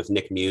they end with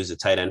Nick Muse, the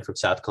tight end from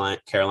South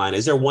Carolina.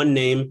 Is there one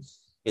name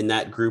in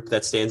that group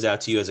that stands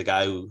out to you as a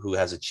guy who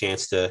has a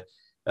chance to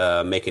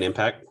make an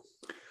impact?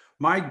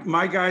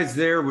 My guys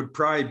there would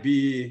probably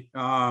be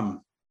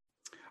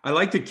I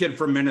like the kid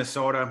from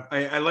Minnesota.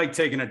 I like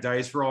taking a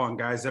dice roll on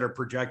guys that are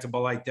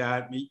projectable like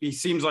that. He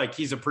seems like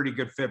he's a pretty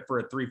good fit for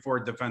a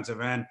 3-4 defensive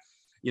end.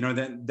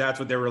 That's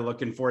what they were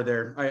looking for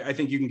there. I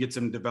think you can get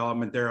some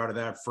development there out of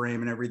that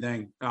frame and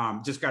everything.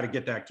 Just got to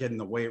get that kid in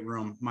the weight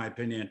room, my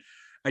opinion.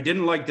 I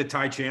didn't like the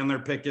Ty Chandler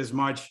pick as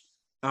much.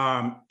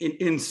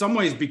 In some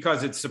ways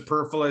because it's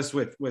superfluous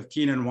with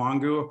Keenan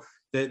Wangu,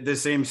 the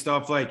same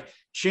stuff. Like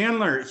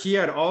Chandler, he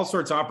had all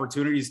sorts of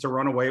opportunities to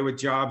run away with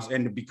jobs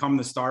and to become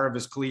the star of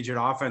his collegiate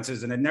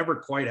offenses, and it never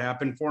quite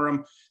happened for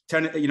him.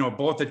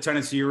 Both at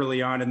Tennessee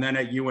early on and then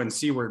at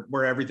UNC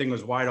where everything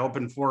was wide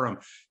open for him.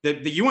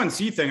 The UNC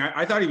thing,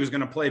 I thought he was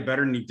going to play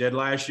better than he did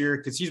last year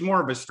because he's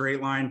more of a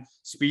straight line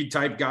speed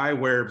type guy,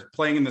 where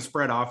playing in the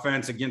spread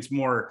offense against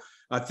more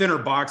thinner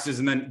boxes.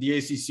 And then the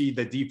ACC,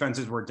 the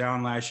defenses were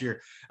down last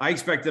year. I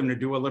expect them to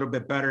do a little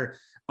bit better.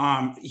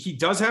 He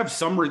does have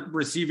some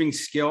receiving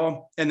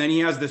skill, and then he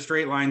has the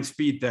straight line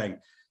speed thing.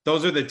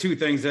 Those are the two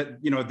things that,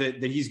 you know,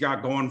 that he's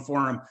got going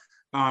for him.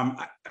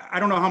 I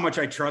don't know how much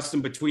I trust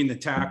him between the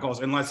tackles,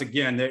 unless,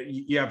 again, that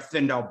you have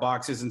thinned out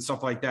boxes and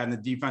stuff like that, and the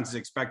defense is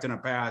expecting a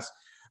pass.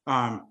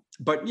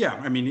 But yeah,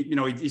 I mean, you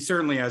know, he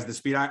certainly has the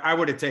speed. I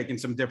would have taken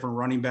some different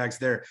running backs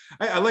there.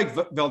 I like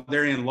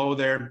Veldarian Lowe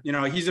there. You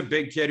know, he's a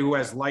big kid who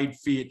has light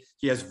feet.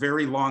 He has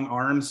very long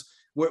arms.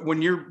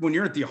 When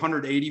you're at the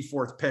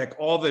 184th pick,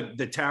 all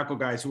the tackle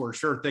guys who are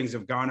sure things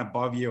have gone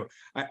above you.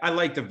 I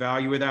like the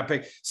value of that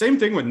pick. Same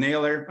thing with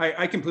Naylor.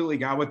 I completely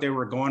got what they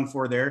were going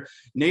for there.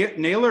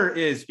 Naylor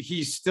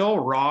he's still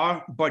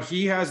raw, but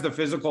he has the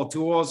physical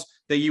tools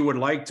that you would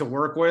like to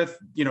work with,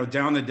 you know,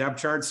 down the depth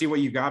chart, see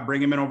what you got,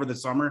 bring him in over the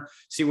summer,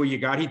 see what you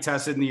got. He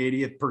tested in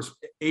the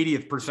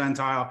 80th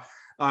percentile.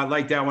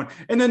 Like that one.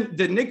 And then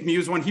the Nick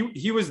Muse one,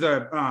 he was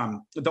the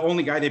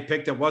only guy they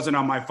picked that wasn't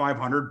on my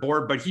 500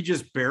 board, but he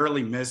just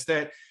barely missed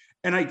it.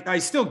 And I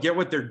still get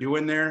what they're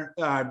doing there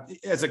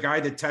as a guy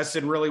that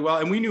tested really well.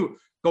 And we knew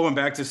going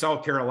back to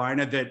South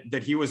Carolina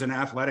that he was an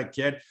athletic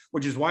kid,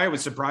 which is why it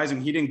was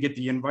surprising he didn't get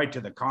the invite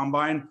to the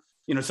combine.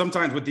 You know,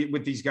 sometimes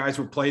with these guys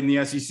who played in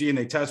the SEC and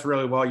they test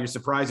really well, you're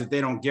surprised that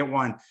they don't get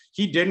one.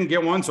 He didn't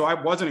get one, so I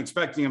wasn't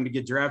expecting him to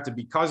get drafted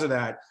because of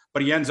that,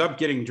 but he ends up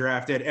getting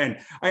drafted. And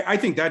I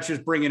think that's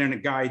just bringing in a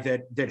guy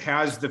that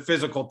has the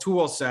physical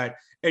tool set,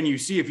 and you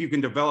see if you can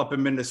develop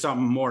him into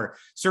something more.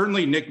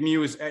 Certainly Nick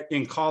Muse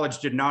in college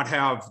did not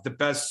have the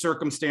best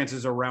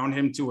circumstances around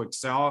him to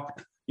excel.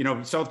 You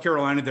know, South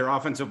Carolina, their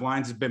offensive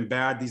lines have been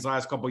bad these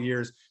last couple of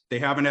years. They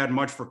haven't had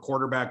much for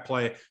quarterback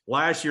play.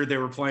 Last year, they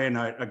were playing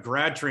a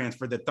grad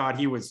transfer that thought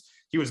he was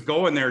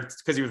going there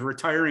because he was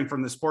retiring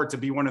from the sport to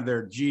be one of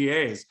their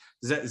GAs,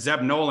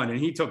 Zeb Nolan, and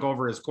he took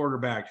over as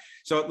quarterback.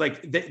 So,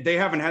 like, they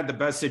haven't had the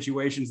best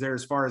situations there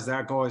as far as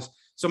that goes.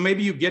 So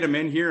maybe you get him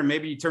in here and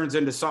maybe he turns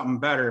into something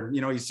better. You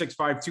know, he's 6'5",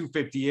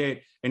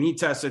 258, and he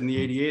tested in the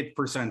 88th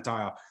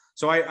percentile.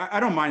 So I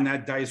don't mind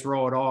that dice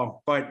roll at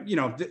all, but you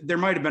know, there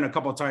might've been a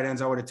couple of tight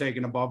ends I would have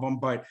taken above him,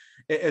 but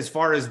as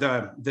far as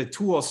the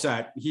tool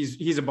set,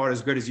 he's about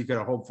as good as you could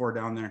have hoped for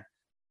down there.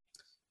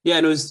 Yeah.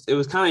 And it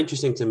was kind of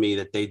interesting to me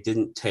that they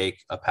didn't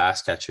take a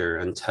pass catcher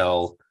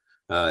until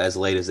as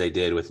late as they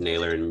did with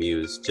Naylor and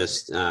Muse.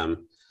 Just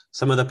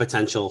some of the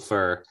potential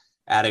for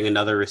adding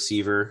another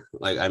receiver.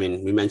 Like, I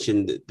mean, we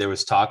mentioned there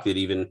was talk that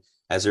even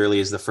as early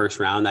as the first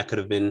round, that could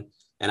have been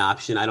an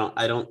option. I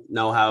don't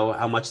know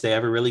how much they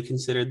ever really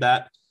considered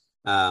that.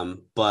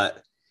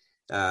 But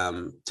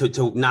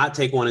to not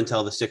take one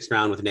until the sixth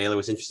round with Naylor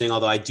was interesting.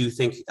 Although I do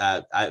think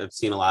I've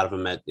seen a lot of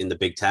him in the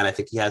Big Ten. I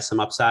think he has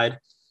some upside.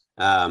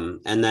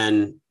 And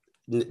then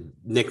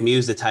Nick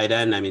Muse, the tight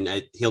end. I mean,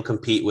 he'll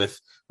compete with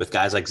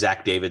guys like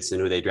Zach Davidson,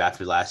 who they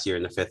drafted last year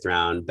in the fifth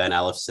round, Ben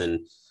Ellefson,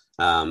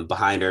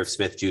 behind Irv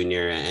Smith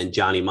Jr. and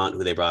Johnny Munt,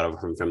 who they brought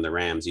over from the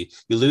Rams. You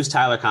lose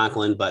Tyler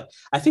Conklin, but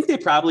I think they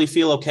probably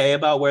feel okay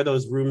about where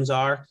those rooms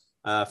are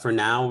for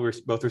now. We're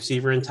both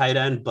receiver and tight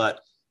end,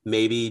 but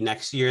maybe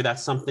next year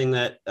that's something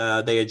that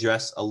they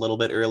address a little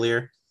bit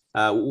earlier.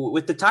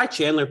 With the Ty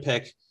Chandler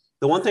pick,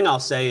 the one thing I'll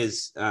say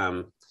is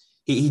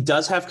he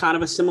does have kind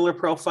of a similar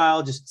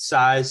profile, just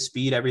size,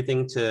 speed,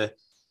 everything to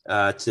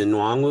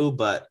Nwangwu,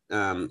 but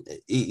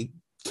he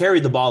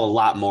carried the ball a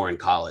lot more in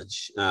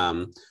college.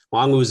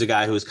 Nwangwu was a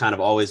guy who was kind of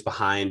always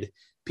behind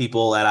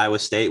people at Iowa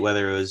State,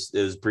 whether it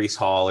was Breece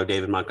Hall or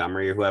David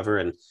Montgomery or whoever.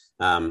 And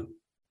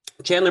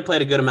Chandler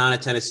played a good amount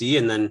at Tennessee,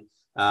 and then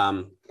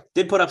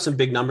did put up some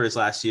big numbers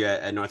last year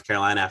at North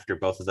Carolina after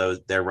both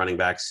of their running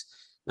backs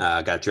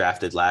got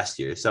drafted last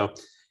year. So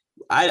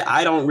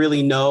I don't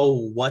really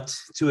know what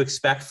to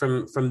expect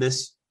from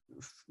this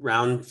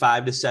round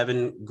 5 to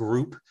 7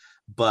 group,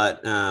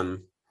 but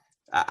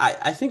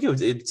I think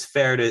it's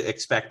fair to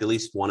expect at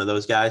least one of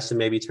those guys to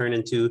maybe turn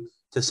into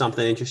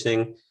something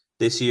interesting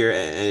this year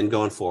and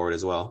going forward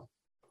as well.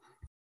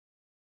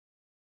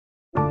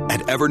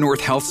 At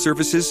Evernorth Health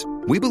Services,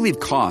 we believe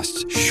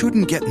costs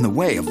shouldn't get in the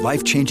way of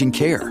life-changing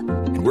care,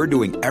 and we're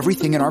doing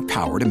everything in our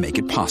power to make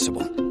it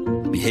possible.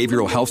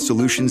 Behavioral health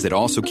solutions that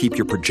also keep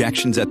your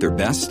projections at their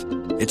best?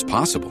 It's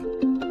possible.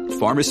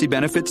 Pharmacy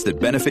benefits that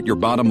benefit your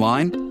bottom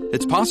line?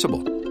 It's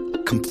possible.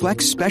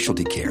 Complex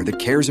specialty care that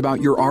cares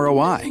about your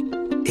ROI?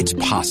 It's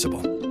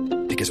possible.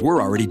 Because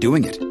we're already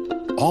doing it.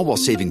 All while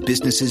saving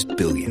businesses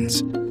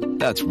billions.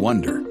 That's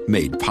Wonder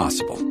made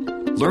possible.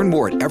 Learn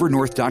more at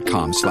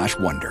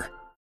evernorth.com/wonder.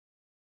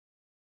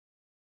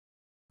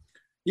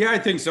 Yeah, I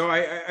think so.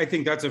 I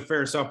think that's a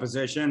fair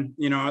supposition,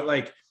 you know,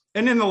 like,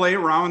 and in the late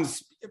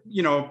rounds,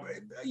 you know,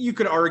 you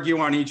could argue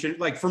on each,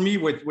 like for me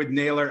with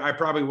Naylor, I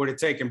probably would have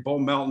taken Bo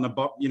Melton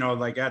above, you know,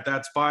 like at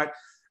that spot.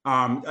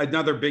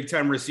 Another Big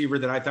Ten receiver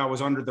that I thought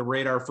was under the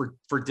radar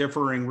for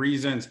differing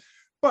reasons,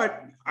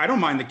 but I don't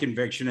mind the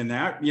conviction in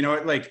that. You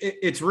know, like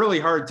it's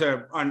really hard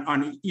to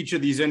on each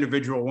of these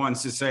individual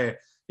ones to say,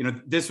 you know,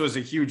 this was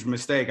a huge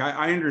mistake.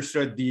 I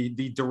understood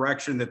the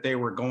direction that they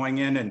were going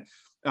in, and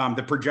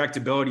the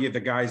projectability of the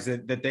guys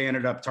that they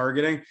ended up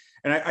targeting.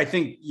 And I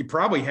think you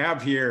probably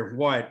have here,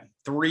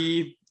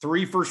 three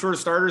for sure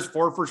starters,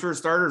 4 for sure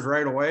starters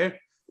right away.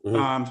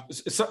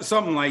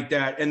 Something like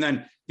that. And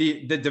then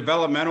the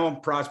developmental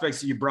prospects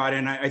that you brought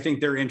in, I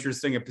think they're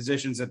interesting at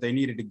positions that they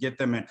needed to get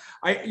them in.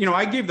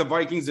 I gave the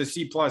Vikings a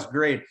C+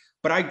 grade,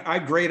 but I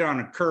grade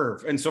on a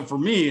curve. And so for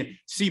me,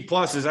 C+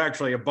 is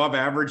actually above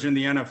average in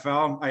the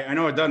NFL. I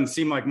know it doesn't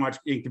seem like much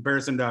in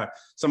comparison to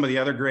some of the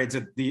other grades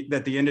that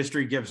the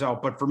industry gives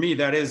out, but for me,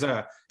 that is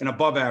an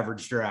above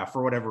average draft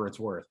for whatever it's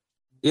worth.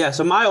 Yeah.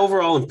 So my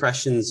overall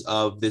impressions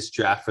of this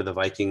draft for the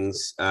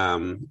Vikings,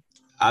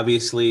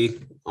 obviously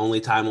only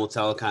time will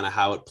tell kind of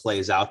how it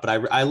plays out,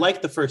 but I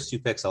like the first 2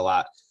 picks a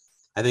lot.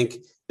 I think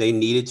they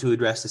needed to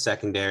address the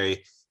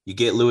secondary. You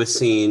get Lewis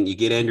Cine, you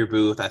get Andrew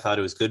Booth. I thought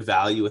it was good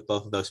value with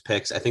both of those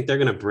picks. I think they're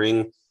going to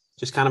bring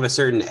just kind of a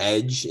certain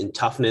edge and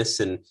toughness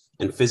and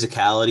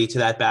physicality to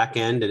that back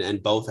end.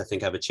 And both, I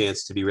think, have a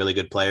chance to be really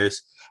good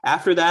players.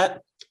 After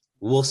that,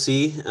 we'll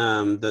see.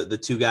 The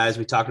 2 guys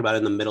we talked about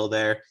in the middle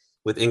there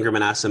with Ingram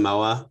and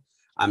Asamoah,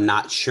 I'm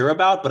not sure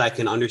about, but I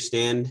can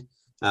understand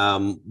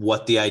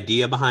what the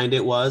idea behind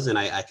it was. And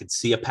I could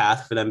see a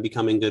path for them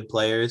becoming good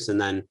players. And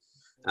then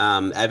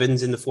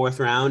Evans in the 4th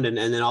round and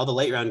then all the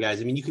late round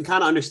guys. I mean, you can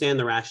kind of understand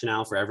the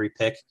rationale for every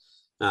pick.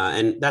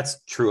 And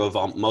that's true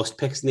of most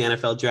picks in the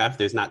NFL draft.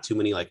 There's not too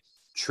many like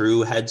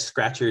true head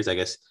scratchers. I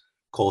guess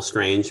Cole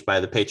Strange by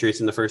the Patriots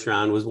in the 1st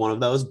round was one of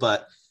those.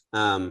 But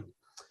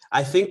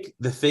I think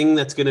the thing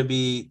that's going to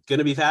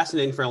be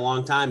fascinating for a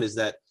long time is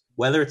that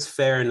whether it's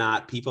fair or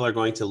not, people are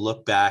going to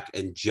look back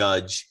and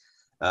judge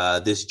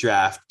this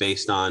draft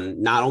based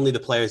on not only the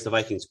players the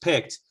Vikings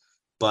picked,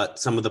 but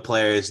some of the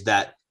players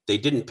that they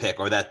didn't pick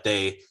or that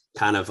they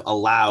kind of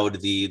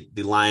allowed the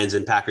Lions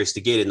and Packers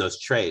to get in those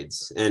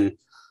trades. And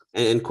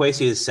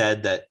Kwesi has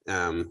said that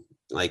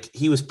like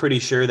he was pretty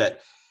sure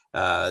that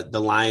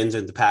the Lions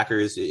and the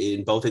Packers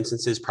in both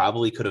instances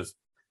probably could have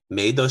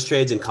made those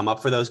trades and come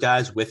up for those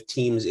guys with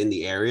teams in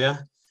the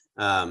area.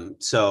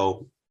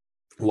 So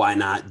why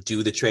not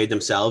do the trade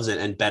themselves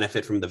and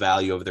benefit from the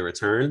value of the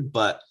return?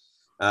 But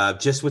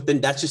that's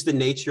just the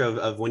nature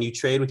of when you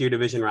trade with your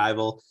division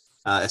rival,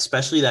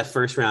 especially that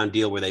 1st round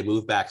deal where they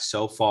move back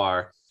so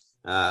far.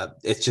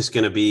 It's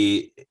going to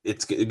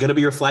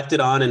be reflected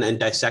on and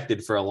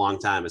dissected for a long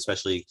time,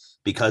 especially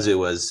because it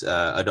was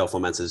Adolfo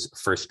Mensa's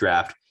first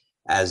draft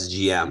as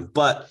GM.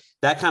 But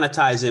that kind of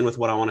ties in with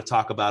what I want to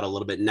talk about a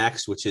little bit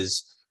next, which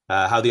is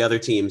how the other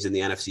teams in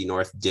the NFC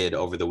North did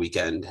over the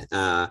weekend.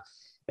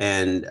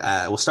 And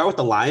we'll start with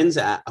the Lions,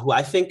 who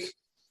I think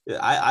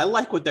I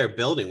like what they're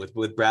building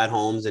with Brad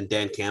Holmes and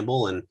Dan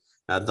Campbell. And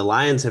the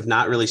Lions have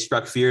not really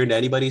struck fear into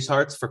anybody's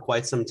hearts for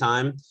quite some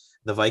time.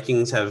 The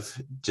Vikings have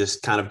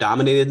just kind of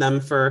dominated them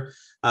for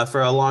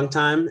a long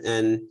time.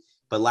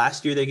 But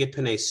last year they get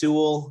Penei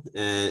Sewell,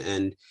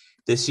 and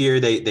this year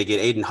they get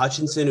Aiden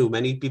Hutchinson, who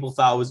many people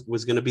thought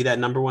was going to be that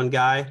number 1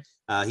 guy.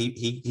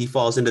 He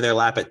falls into their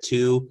lap at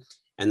 2,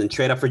 and then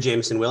trade up for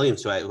Jameson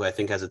Williams, who I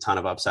think has a ton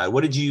of upside.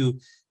 What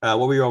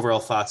were your overall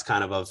thoughts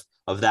kind of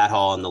that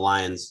haul in the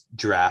Lions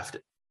draft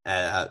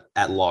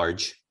at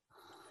large?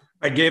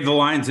 I gave the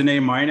Lions an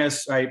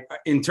A-.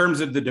 In terms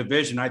of the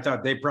division, I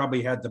thought they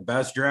probably had the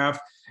best draft.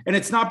 And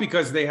it's not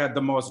because they had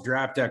the most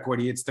draft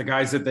equity. It's the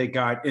guys that they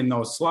got in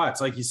those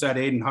slots. Like you said,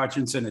 Aiden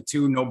Hutchinson at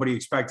 2, nobody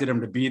expected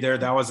him to be there.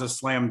 That was a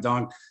slam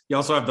dunk. You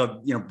also have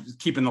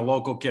keeping the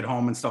local kid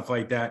home and stuff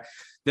like that.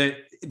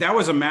 That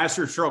was a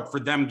master stroke for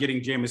them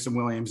getting Jameson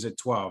Williams at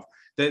 12.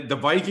 The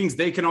Vikings,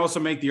 they can also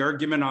make the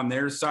argument on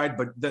their side,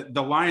 but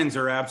the Lions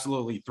are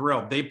absolutely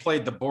thrilled. They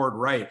played the board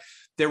right.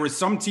 There was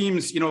some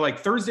teams, like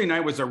Thursday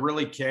night was a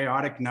really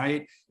chaotic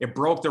night. It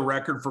broke the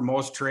record for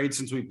most trades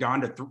since we've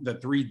gone to the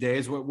 3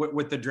 days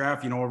with the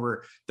draft,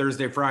 over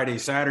Thursday, Friday,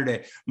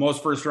 Saturday,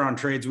 most first round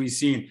trades we've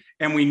seen.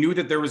 And we knew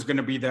that there was going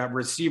to be that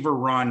receiver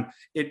run.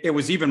 It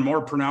was even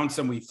more pronounced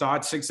than we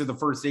thought. 6 of the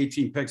first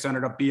 18 picks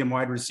ended up being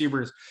wide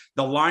receivers.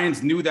 The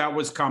Lions knew that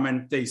was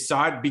coming. They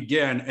saw it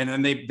begin, and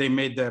then they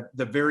made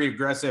the very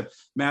aggressive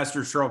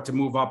master stroke to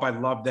move up. I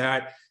love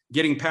that.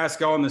 Getting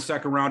Pascal in the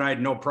 2nd round, I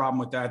had no problem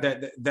with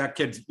that. That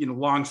kid's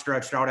long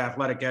stretched out,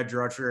 athletic edge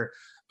rusher.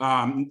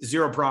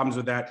 Zero problems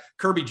with that.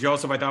 Kirby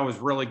Joseph, I thought was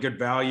really good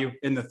value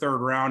in the 3rd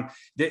round.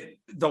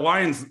 The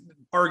Lions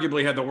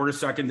arguably had the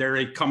worst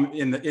secondary come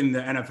in the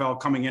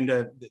NFL coming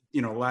into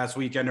last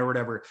weekend or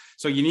whatever.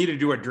 So you needed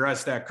to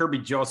address that. Kirby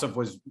Joseph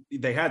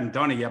they hadn't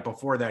done it yet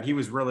before that. He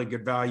was really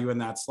good value in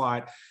that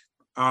slot.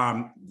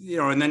 And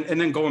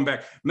then going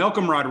back,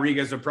 Malcolm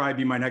Rodriguez would probably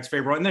be my next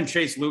favorite. And then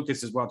Chase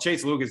Lucas as well.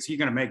 Chase Lucas, he's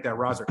going to make that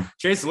roster.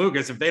 Chase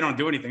Lucas, if they don't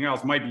do anything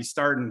else, might be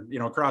starting,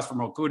 across from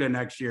Okudah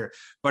next year.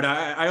 But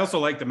I also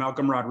like the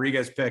Malcolm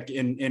Rodriguez pick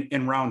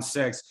in round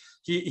 6.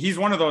 He's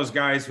one of those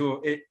guys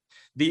who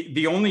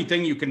the only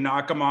thing you can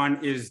knock him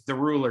on is the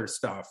ruler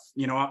stuff.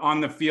 On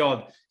the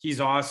field,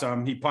 he's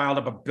awesome. He piled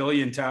up 1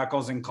 billion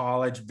tackles in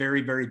college.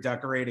 Very, very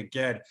decorated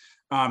kid.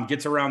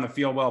 gets around the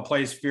field well,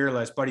 plays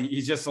fearless, but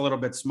he's just a little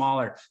bit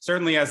smaller.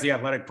 Certainly has the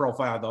athletic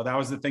profile, though. That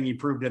was the thing he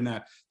proved in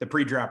the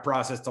pre-draft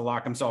process to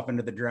lock himself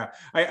into the draft.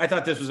 I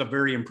thought this was a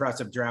very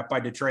impressive draft by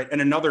Detroit,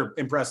 and another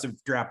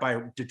impressive draft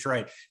by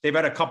Detroit. They've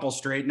had a couple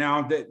straight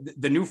now.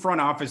 The new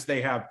front office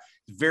they have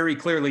very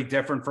clearly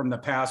different from the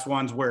past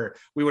ones where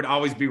we would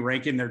always be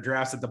ranking their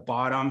drafts at the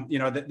bottom.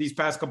 These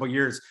past couple of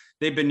years,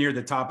 they've been near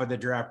the top of the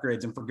draft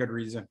grades, and for good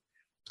reason.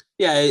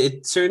 Yeah,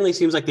 it certainly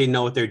seems like they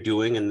know what they're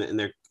doing,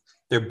 and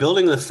they're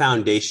building the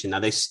foundation. Now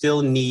they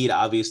still need,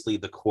 obviously,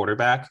 the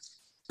quarterback,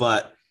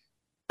 but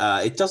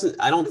I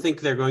don't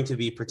think they're going to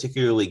be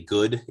particularly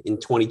good in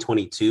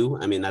 2022.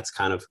 I mean, that's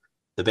kind of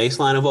the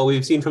baseline of what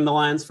we've seen from the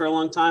Lions for a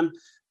long time,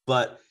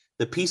 but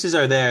the pieces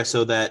are there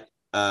so that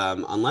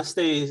unless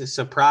they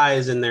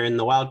surprise and they're in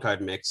the wild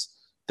card mix,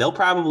 they'll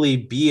probably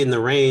be in the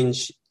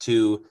range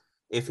to,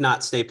 if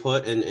not stay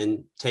put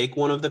and take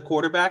one of the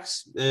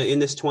quarterbacks in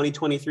this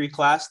 2023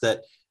 class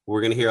that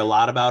we're going to hear a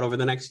lot about over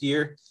the next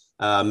year.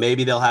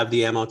 Maybe they'll have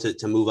the ammo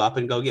to move up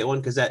and go get one,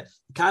 because that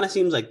kind of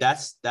seems like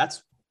that's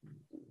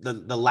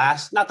the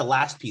last, not the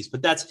last piece,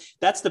 but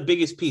that's the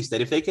biggest piece,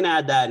 that if they can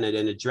add that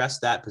and address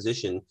that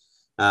position,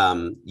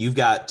 you've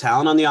got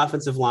talent on the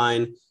offensive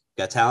line,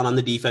 got talent on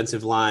the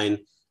defensive line,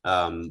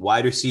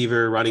 wide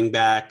receiver, running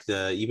back,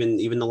 even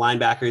the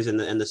linebackers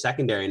and the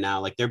secondary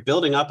now. Like, they're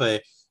building up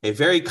a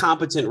very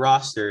competent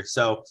roster.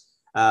 So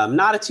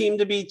not a team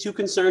to be too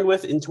concerned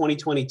with in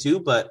 2022,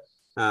 but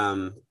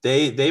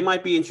they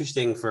might be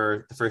interesting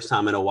for the first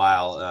time in a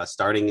while,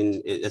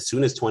 starting as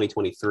soon as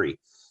 2023.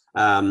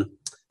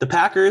 The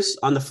Packers,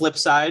 on the flip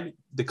side,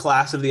 the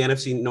class of the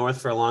NFC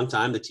North for a long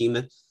time, the team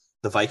that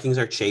the Vikings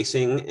are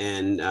chasing,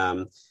 and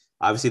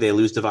obviously they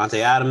lose Davante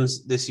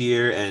Adams this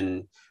year,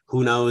 and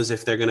who knows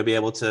if they're going to be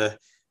able to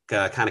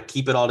kind of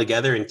keep it all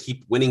together and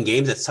keep winning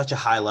games at such a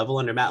high level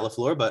under Matt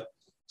LaFleur. But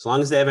as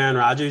long as they have Aaron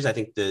Rodgers, I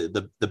think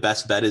the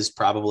best bet is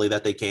probably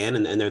that they can,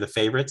 and they're the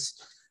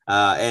favorites.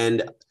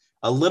 And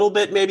a little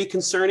bit maybe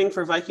concerning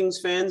for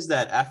Vikings fans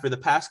that after the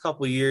past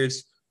couple of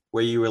years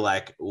where you were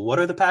like, what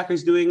are the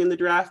Packers doing in the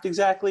draft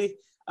exactly?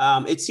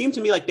 It seemed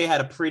to me like they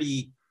had a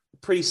pretty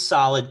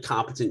solid,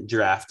 competent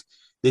draft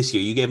this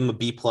year. You gave them a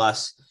B+.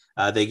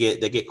 They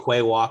get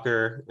Quay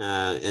Walker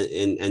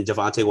and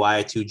Devontae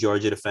Wyatt, two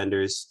Georgia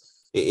defenders,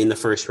 in the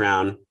first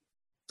round,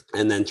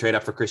 and then trade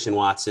up for Christian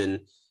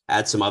Watson,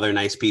 add some other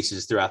nice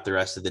pieces throughout the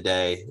rest of the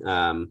day.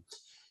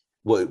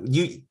 What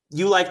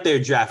you like their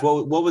draft?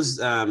 What was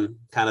kind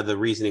of the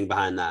reasoning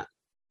behind that?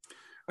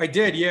 I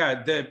did,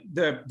 yeah.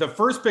 The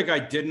first pick I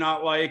did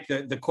not like,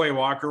 the Quay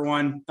Walker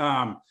one.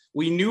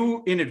 We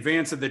knew in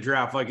advance of the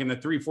draft, like in the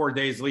 3-4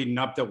 days leading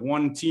up, that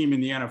one team in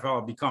the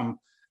NFL had become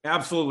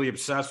absolutely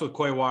obsessed with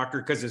Quay Walker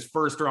because his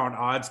first round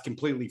odds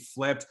completely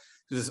flipped.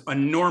 This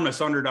enormous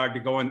underdog to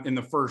go in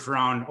the first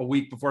round a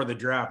week before the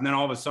draft. And then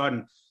all of a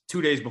sudden,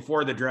 2 days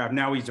before the draft,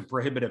 now he's a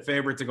prohibitive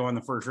favorite to go in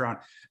the first round.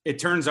 It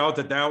turns out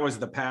that was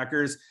the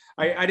Packers.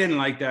 I didn't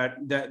like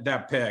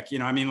that pick.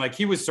 I mean, like,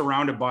 he was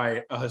surrounded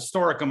by a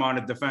historic amount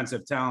of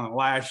defensive talent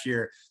last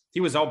year. He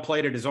was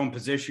outplayed at his own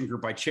position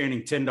group by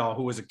Channing Tindall,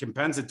 who was a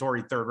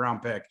compensatory third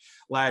round pick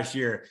last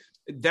year.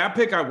 That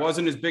pick, I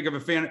wasn't as big of a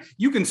fan.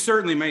 You can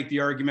certainly make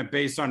the argument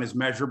based on his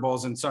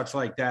measurables and such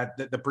like that,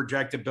 the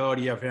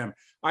projectability of him.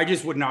 I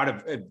just would not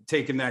have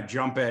taken that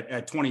jump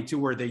at 22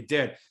 where they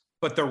did.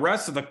 But the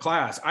rest of the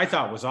class I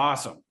thought was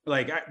awesome.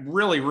 Like,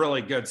 really,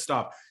 really good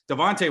stuff.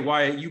 Devontae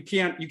Wyatt, you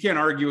can't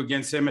argue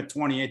against him at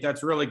 28.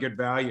 That's really good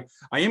value.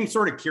 I am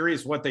sort of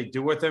curious what they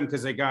do with him,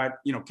 because they got,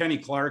 Kenny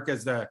Clark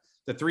as the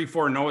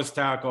 3-4 nose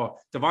tackle.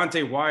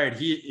 Devontae Wyatt,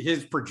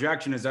 his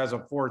projection is as a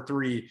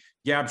 4-3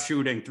 gap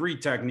shooting 3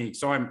 technique.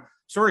 So I'm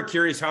sort of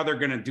curious how they're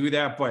going to do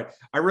that, but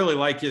I really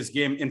like his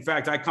game. In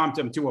fact, I comped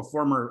him to a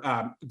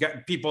former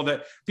people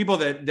that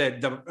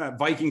the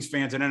Vikings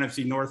fans and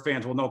NFC North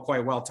fans will know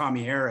quite well.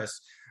 Tommy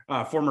Harris,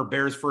 former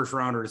Bears first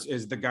rounder,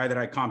 is the guy that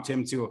I comped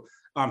him to.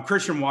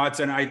 Christian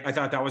Watson, I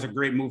thought that was a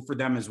great move for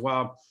them as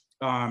well.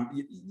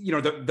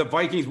 The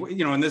Vikings,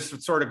 and this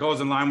sort of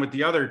goes in line with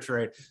the other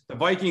trade. The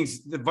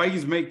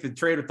Vikings make the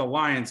trade with the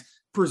Lions,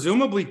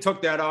 presumably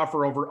took that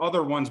offer over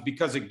other ones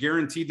because it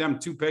guaranteed them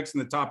 2 picks in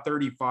the top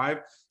 35.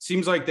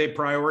 Seems like they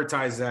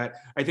prioritize that.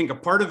 I think a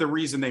part of the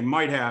reason they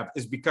might have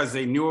is because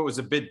they knew it was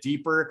a bit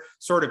deeper,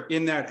 sort of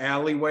in that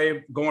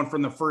alleyway, going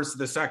from the first to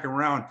the second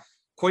round.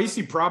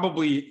 Kwesi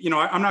probably,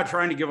 I'm not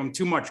trying to give him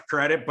too much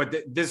credit, but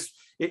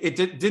it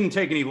didn't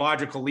take any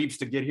logical leaps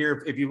to get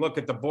here. If you look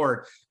at the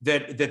board,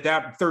 that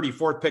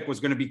 34th pick was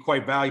going to be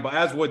quite valuable,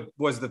 as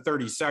was the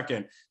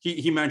 32nd.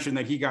 He mentioned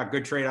that he got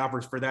good trade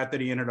offers for that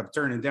he ended up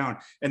turning down.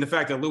 And the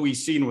fact that Louis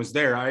Cine was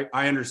there,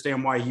 I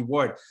understand why he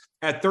would.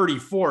 At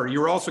 34,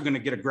 you're also going to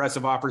get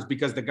aggressive offers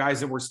because the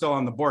guys that were still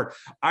on the board.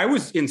 I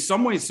was in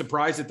some ways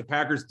surprised that the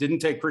Packers didn't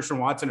take Christian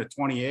Watson at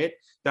 28.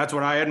 That's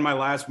what I had in my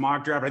last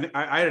mock draft. I think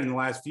I had it in the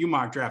last few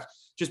mock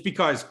drafts, just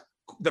because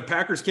the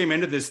Packers came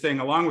into this thing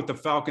along with the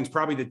Falcons,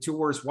 probably the 2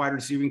 worst wide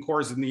receiving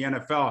cores in the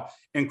NFL.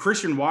 And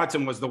Christian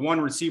Watson was the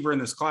one receiver in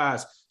this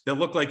class that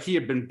looked like he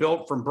had been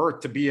built from birth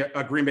to be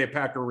a Green Bay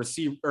Packer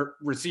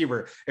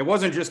receiver. It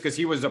wasn't just because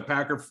he was a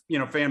Packer,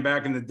 fan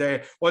back in the day.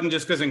 It wasn't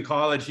just because in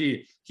college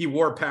he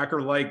wore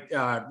Packer-like,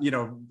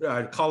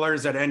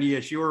 colors at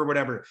NDSU or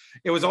whatever.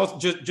 It was also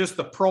just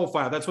the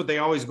profile. That's what they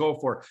always go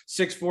for.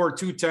 6'4",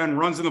 210,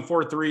 runs in the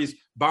 4.3s,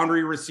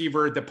 boundary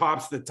receiver that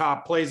pops the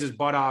top, plays his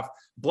butt off,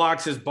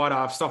 blocks his butt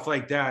off, stuff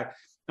like that.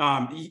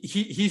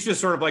 He's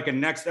just sort of like a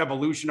next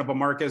evolution of a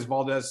Marquez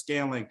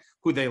Valdes-Scantling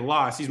who they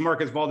lost. He's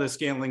Marquez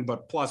Valdes-Scantling,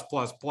 but plus.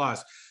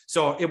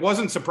 So it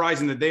wasn't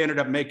surprising that they ended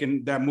up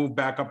making that move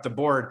back up the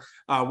board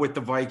with the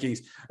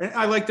Vikings. And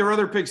I like their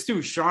other picks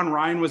too. Sean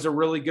Ryan was a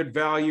really good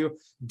value.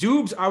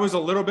 Dubes, I was a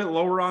little bit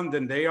lower on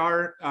than they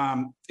are.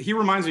 He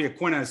reminds me of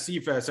Quintez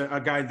Cephas,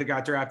 a guy that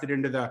got drafted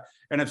into the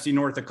NFC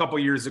North a couple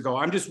years ago.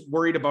 I'm just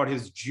worried about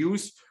his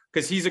juice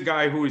because he's a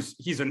guy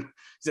he's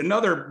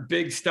another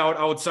big, stout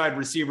outside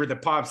receiver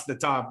that pops the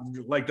top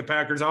like the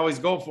Packers always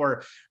go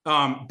for.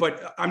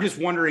 But I'm just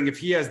wondering if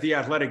he has the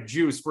athletic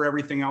juice for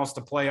everything else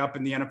to play up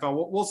in the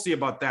NFL. We'll see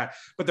about that.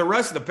 But the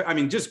rest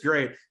of just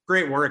great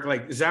work.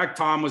 Like Zach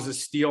Tom was a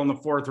steal in the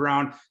 4th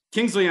round.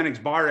 Kingsley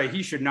Enagbare,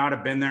 he should not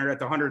have been there at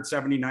the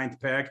 179th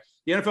pick.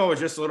 The NFL was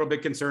just a little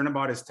bit concerned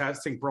about his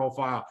testing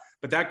profile.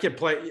 But that kid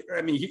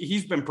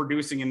he's been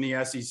producing in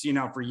the SEC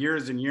now for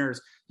years and years.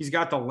 He's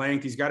got the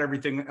length. He's got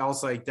everything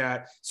else like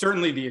that.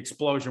 Certainly the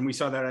explosion. We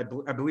saw that.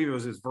 I believe it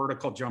was his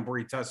vertical jump where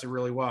he tested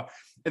really well.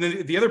 And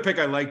then the other pick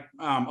I liked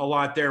a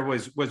lot there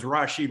was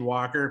Rasheed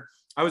Walker.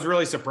 I was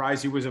really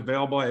surprised he was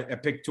available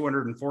at pick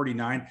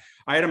 249.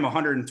 I had him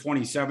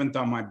 127th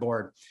on my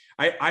board.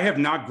 I have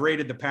not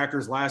graded the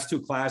Packers' last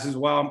 2 classes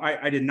well.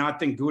 I did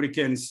not think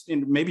Gutekunst,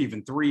 in maybe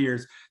even 3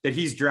 years, that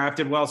he's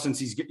drafted well since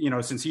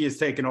he has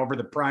taken over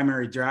the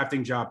primary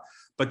drafting job.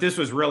 But this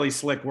was really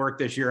slick work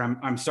this year.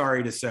 I'm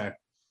sorry to say.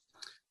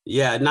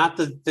 Yeah, not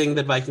the thing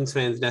that Vikings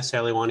fans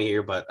necessarily want to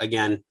hear, but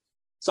again,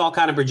 it's all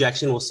kind of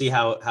projection. We'll see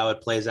how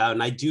it plays out.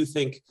 And I do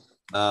think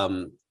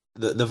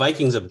the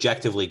Vikings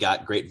objectively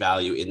got great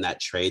value in that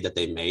trade that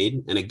they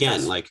made. And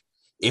again,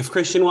 if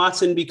Christian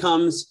Watson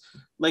becomes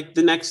like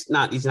the next,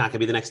 he's not going to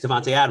be the next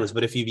Devontae Adams,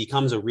 but if he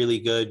becomes a really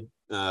good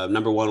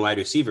number 1 wide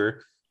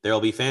receiver, there'll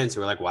be fans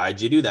who are like,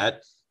 why'd you do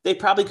that? They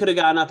probably could have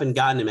gotten up and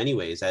gotten him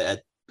anyways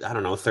at I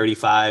don't know,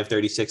 35,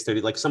 36,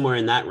 30, like somewhere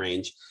in that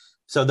range.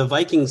 So the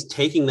Vikings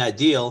taking that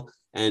deal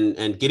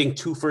and getting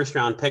 2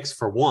 first-round picks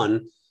for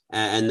 1,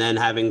 and then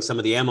having some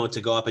of the ammo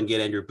to go up and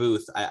get Andrew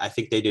Booth, I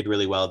think they did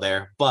really well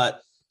there.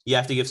 But you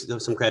have to give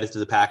some credit to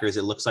the Packers.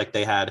 It looks like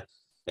they had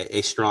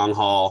a strong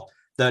haul.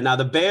 Now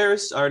the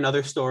Bears are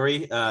another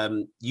story.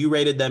 You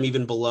rated them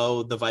even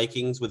below the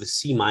Vikings with a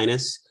C-.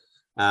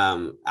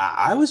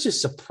 I was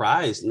just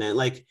surprised, man.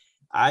 Like,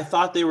 I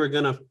thought they were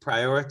going to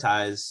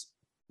prioritize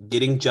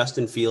getting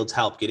Justin Fields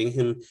help, getting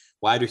him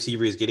wide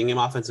receivers, getting him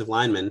offensive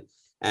linemen.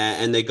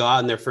 And they go out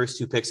and their first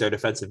 2 picks are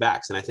defensive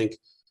backs. And I think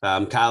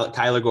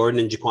Kyler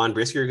Gordon and Jaquan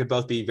Brisker could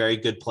both be very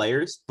good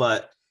players,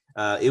 but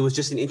it was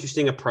just an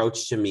interesting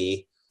approach to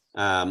me.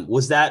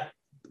 Was that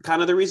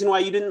kind of the reason why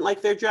you didn't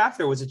like their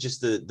draft, or was it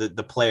just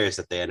the players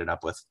that they ended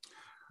up with?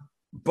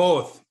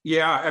 Both.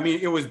 Yeah. I mean,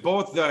 it was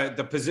both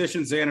the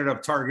positions they ended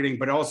up targeting,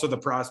 but also the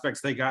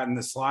prospects they got in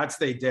the slots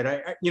they did.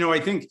 I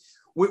think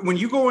when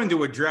you go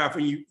into a draft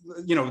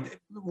and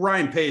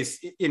Ryan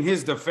Pace, in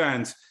his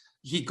defense,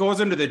 he goes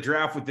into the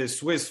draft with this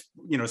Swiss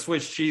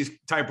cheese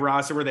type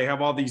roster where they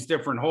have all these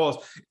different holes.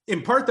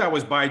 In part, that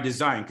was by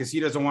design because he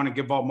doesn't want to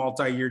give out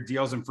multi-year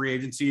deals and free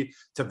agency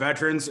to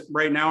veterans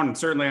right now. And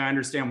certainly I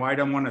understand why I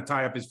don't want to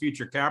tie up his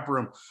future cap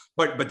room,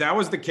 but that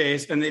was the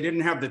case. And they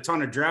didn't have the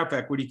ton of draft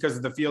equity because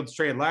of the Fields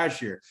trade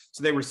last year.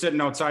 So they were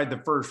sitting outside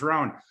the first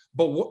round.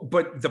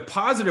 But the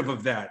positive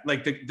of that,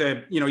 like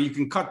you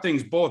can cut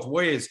things both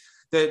ways.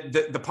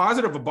 The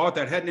positive about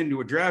that heading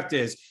into a draft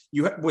is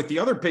with the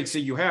other picks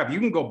that you have, you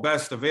can go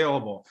best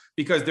available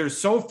because there's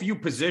so few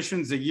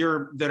positions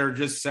that are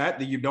just set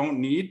that you don't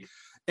need.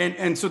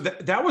 And so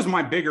that was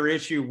my bigger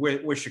issue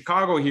with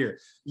Chicago here.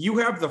 You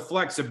have the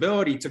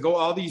flexibility to go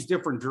all these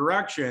different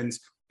directions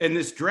in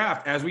this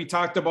draft. As we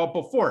talked about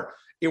before,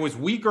 it was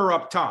weaker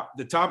up top,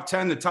 the top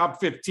 10, the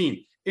top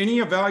 15. Any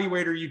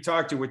evaluator you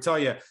talk to would tell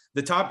you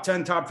the top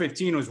 10, top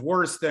 15 was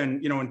worse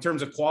than, in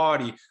terms of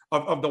quality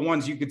of the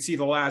ones you could see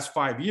the last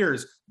 5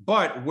 years.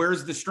 But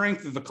where's the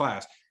strength of the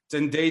class? It's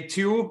in day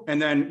 2.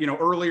 And then,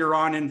 earlier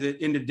on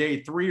into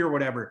day 3 or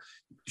whatever,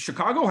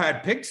 Chicago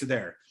had picks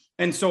there.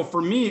 And so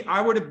for me, I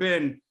would have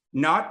been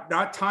not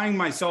tying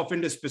myself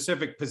into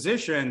specific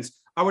positions.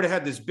 I would have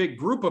had this big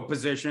group of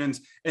positions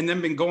and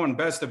then been going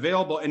best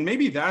available. And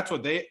maybe that's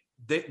what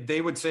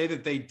they would say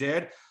that they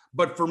did.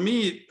 But for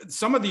me,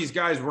 some of these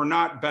guys were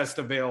not best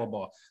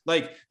available.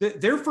 Like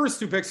their first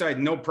 2 picks, I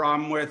had no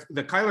problem with.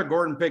 The Kyler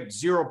Gordon pick,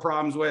 0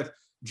 problems with.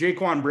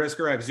 Jaquan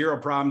Brisker, I have 0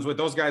 problems with.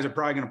 Those guys are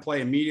probably going to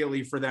play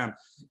immediately for them.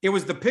 It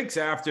was the picks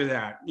after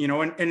that,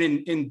 and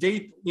in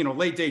day,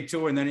 late day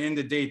 2 and then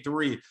into day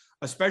 3,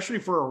 especially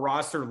for a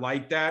roster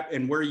like that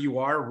and where you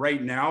are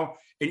right now.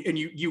 And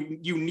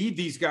you need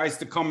these guys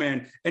to come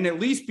in and at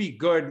least be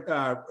good,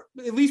 at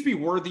least be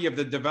worthy of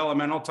the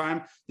developmental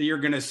time that you're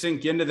going to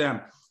sink into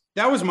them.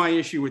 that was my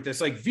issue with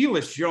this. Like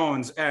Velus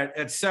Jones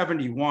at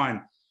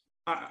 71,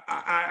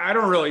 I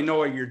don't really know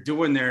what you're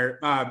doing there.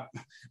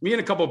 Me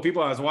and a couple of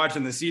people I was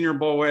watching the Senior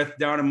Bowl with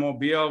down in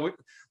Mobile,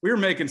 we were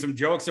making some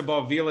jokes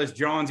about Velus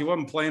Jones. He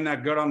wasn't playing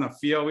that good on the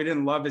field. We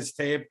didn't love his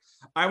tape.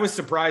 I was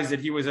surprised that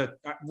he was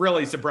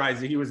really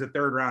surprised that he was a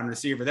third round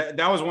receiver.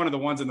 That was one of the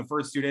ones in the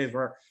first 2 days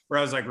where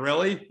I was like,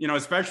 really? You know,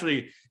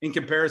 especially in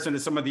comparison to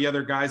some of the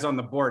other guys on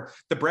the board.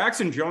 The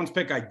Braxton Jones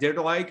pick I did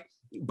like,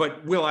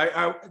 but Will,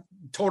 I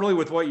totally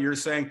with what you're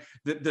saying.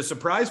 The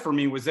surprise for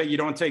me was that you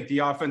don't take the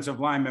offensive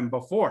lineman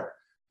before,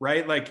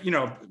 right? Like, you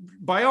know,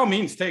 by all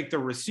means take the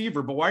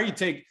receiver, but why are you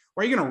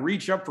going to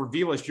reach up for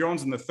Velus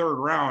Jones in the third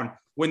round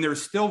when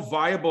there's still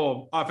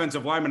viable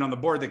offensive linemen on the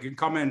board that can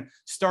come in,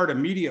 start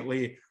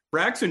immediately?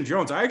 Braxton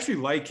Jones, I actually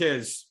like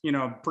his, you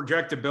know,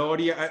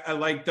 projectability. I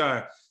like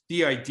the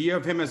idea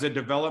of him as a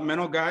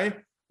developmental guy.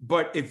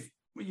 But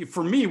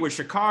for me with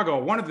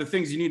Chicago, one of the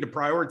things you need to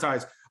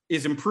prioritize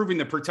is improving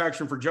the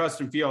protection for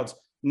Justin Fields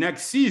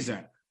next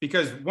season,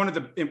 because one of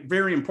the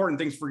very important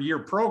things for your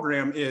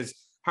program is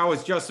how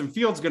is Justin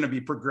Fields going to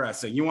be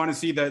progressing? You want to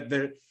see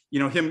that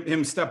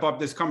him step up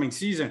this coming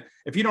season.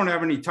 If you don't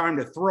have any time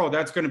to throw,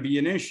 that's going to be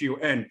an issue.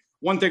 And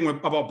one thing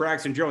about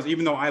Braxton Jones,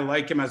 even though I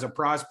like him as a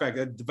prospect,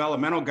 a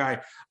developmental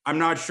guy, I'm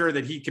not sure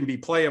that he can be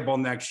playable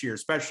next year,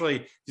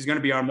 especially if he's going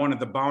to be on one of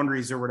the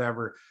boundaries or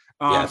whatever.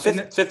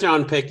 Fifth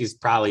round pick is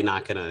probably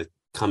not going to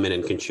come in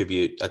and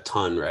contribute a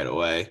ton right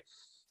away.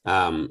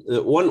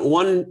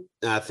 One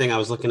thing I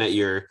was looking at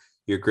your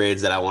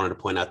grades that I wanted to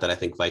point out that I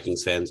think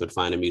Vikings fans would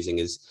find amusing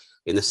is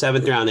in the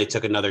 7th round, they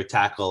took another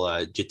tackle,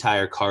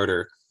 Ja'Tyre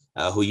Carter,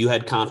 who you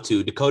had comped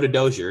to Dakota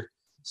Dozier.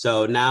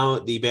 So now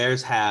the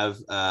Bears have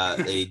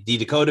the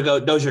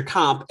Dakota Dozier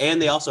comp,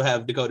 and they also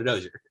have Dakota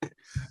Dozier.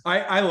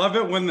 I love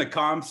it when the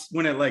comps,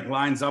 when it like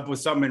lines up with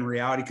something in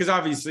reality. Cause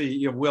obviously,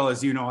 you know, Will,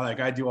 as you know, like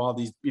I do all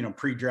these, you know,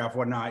 pre-draft,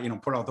 whatnot, you know,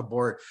 put out the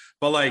board,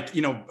 but like,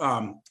 you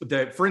know,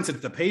 for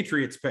instance, the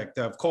Patriots picked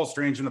Cole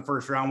Strange in the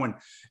 1st round when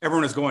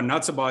everyone was going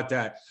nuts about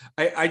that.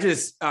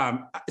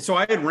 So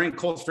I had ranked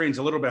Cole Strange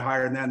a little bit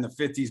higher than that in the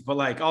 50s, but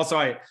like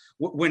also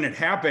when it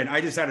happened, I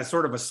just had a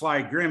sort of a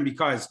sly grin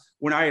because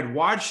when I had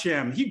watched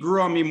him, he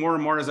grew on me more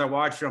and more as I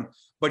watched him,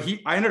 but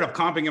I ended up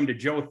comping him to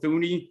Joe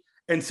Thuney.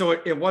 And so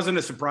it wasn't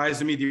a surprise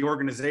to me, the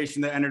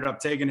organization that ended up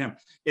taking him.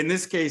 In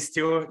this case,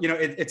 too, you know,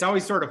 it's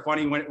always sort of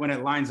funny when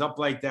it lines up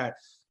like that.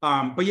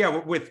 But yeah,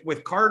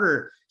 with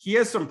Carter, he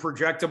has some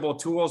projectable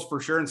tools for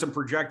sure and some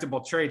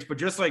projectable traits. But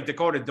just like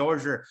Dakota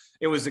Dozier,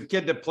 it was a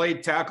kid that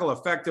played tackle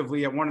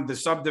effectively at one of the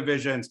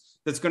subdivisions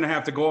that's going to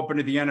have to go up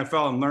into the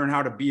NFL and learn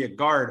how to be a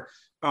guard.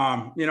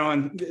 You know,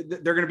 and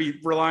they're going to be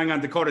relying on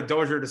Dakota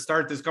Dozier to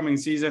start this coming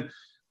season.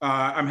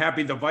 I'm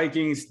happy the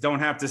Vikings don't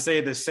have to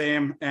say the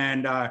same.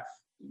 And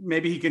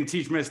maybe he can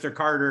teach Mr.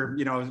 Carter,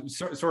 you know,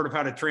 sort of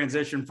how to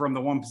transition from the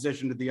one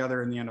position to the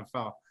other in the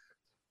NFL.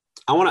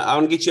 I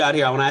want to get you out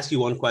here. I want to ask you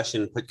one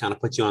question,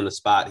 put you on the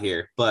spot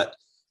here, but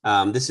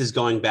this is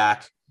going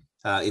back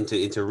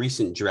into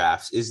recent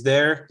drafts. Is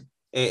there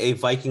a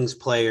Vikings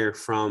player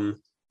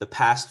from the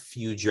past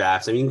few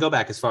drafts? I mean, you can go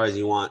back as far as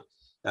you want,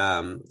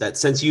 that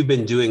since you've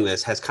been doing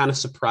this has kind of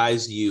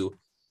surprised you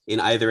in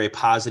either a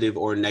positive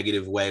or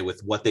negative way with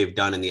what they've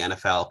done in the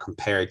NFL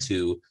compared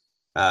to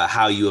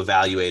how you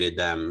evaluated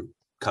them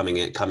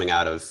coming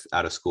out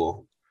of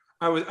school?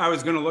 I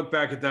was going to look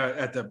back at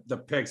the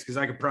picks because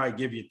I could probably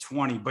give you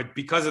 20, but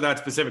because of that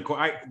specific,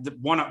 the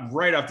one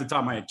right off the top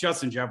of my head,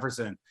 Justin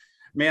Jefferson,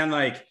 man,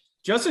 like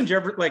Justin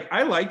Jefferson, like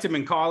I liked him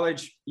in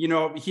college. You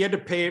know, he had to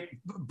pay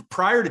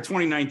prior to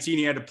 2019.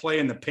 He had to play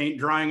in the paint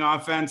drying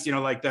offense. You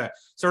know, like the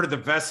sort of the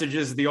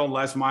vestiges of the old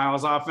Les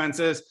Miles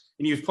offenses.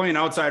 And he was playing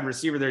outside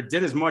receiver there,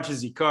 did as much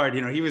as he could.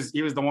 You know, he was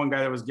the one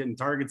guy that was getting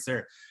targets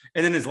there.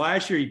 And then his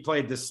last year, he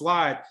played the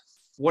slot.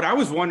 What I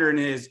was wondering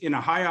is, in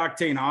a high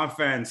octane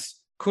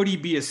offense, could he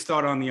be a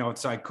stud on the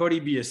outside? Could he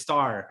be a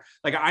star?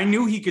 Like I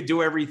knew he could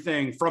do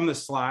everything from the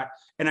slot,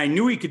 and I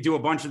knew he could do a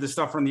bunch of the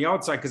stuff from the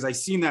outside because I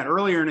seen that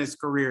earlier in his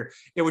career.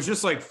 It was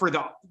just like for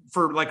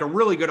like a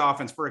really good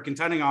offense, for a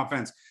contending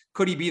offense,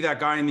 could he be that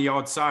guy on the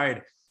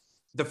outside?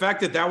 The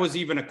fact that was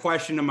even a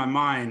question in my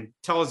mind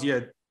tells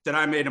you that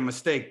I made a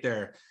mistake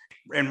there.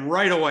 And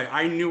right away,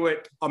 I knew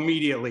it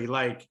immediately.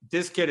 Like,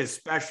 this kid is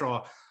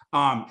special.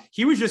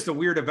 He was just a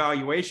weird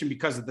evaluation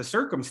because of the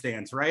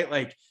circumstance, right?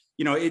 Like,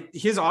 you know,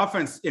 his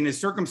offense in his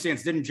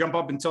circumstance didn't jump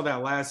up until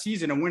that last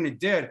season. And when it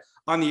did,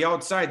 on the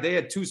outside, they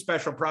had two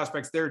special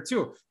prospects there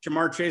too.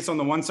 Jamar Chase on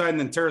the one side and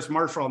then Terrace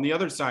Marshall on the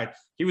other side.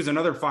 He was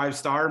another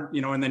 5-star,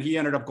 you know, and then he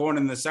ended up going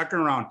in the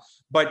 2nd round.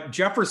 But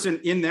Jefferson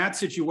in that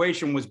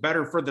situation was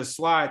better for the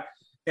slot.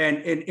 And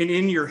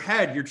in your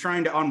head, you're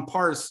trying to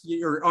unparse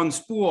or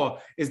unspool.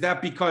 Is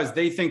that because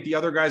they think the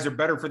other guys are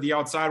better for the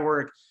outside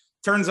work?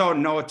 Turns out,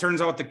 no. It turns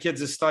out the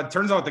kid's a stud.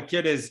 Turns out the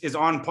kid is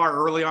on par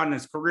early on in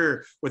his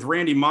career with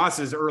Randy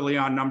Moss's early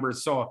on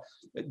numbers. So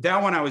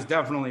that one I was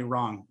definitely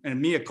wrong. And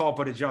mea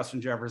culpa to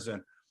Justin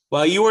Jefferson.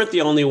 Well, you weren't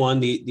the only one.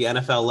 The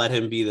NFL let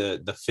him be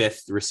the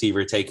 5th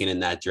receiver taken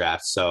in that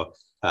draft. So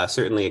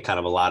certainly kind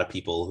of a lot of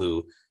people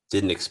who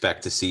didn't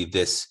expect to see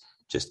this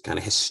just kind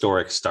of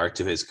historic start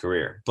to his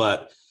career.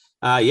 But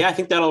yeah, I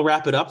think that'll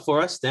wrap it up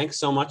for us. Thanks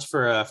so much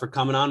for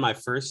coming on my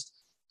first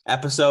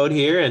episode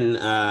here.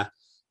 And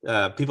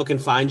people can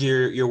find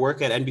your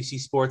work at NBC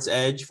Sports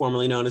Edge,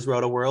 formerly known as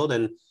Roto World,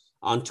 and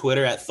on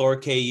Twitter at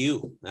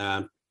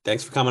ThorKU.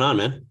 Thanks for coming on,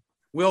 man.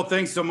 Will,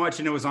 thanks so much.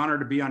 And it was an honor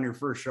to be on your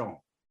first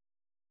show.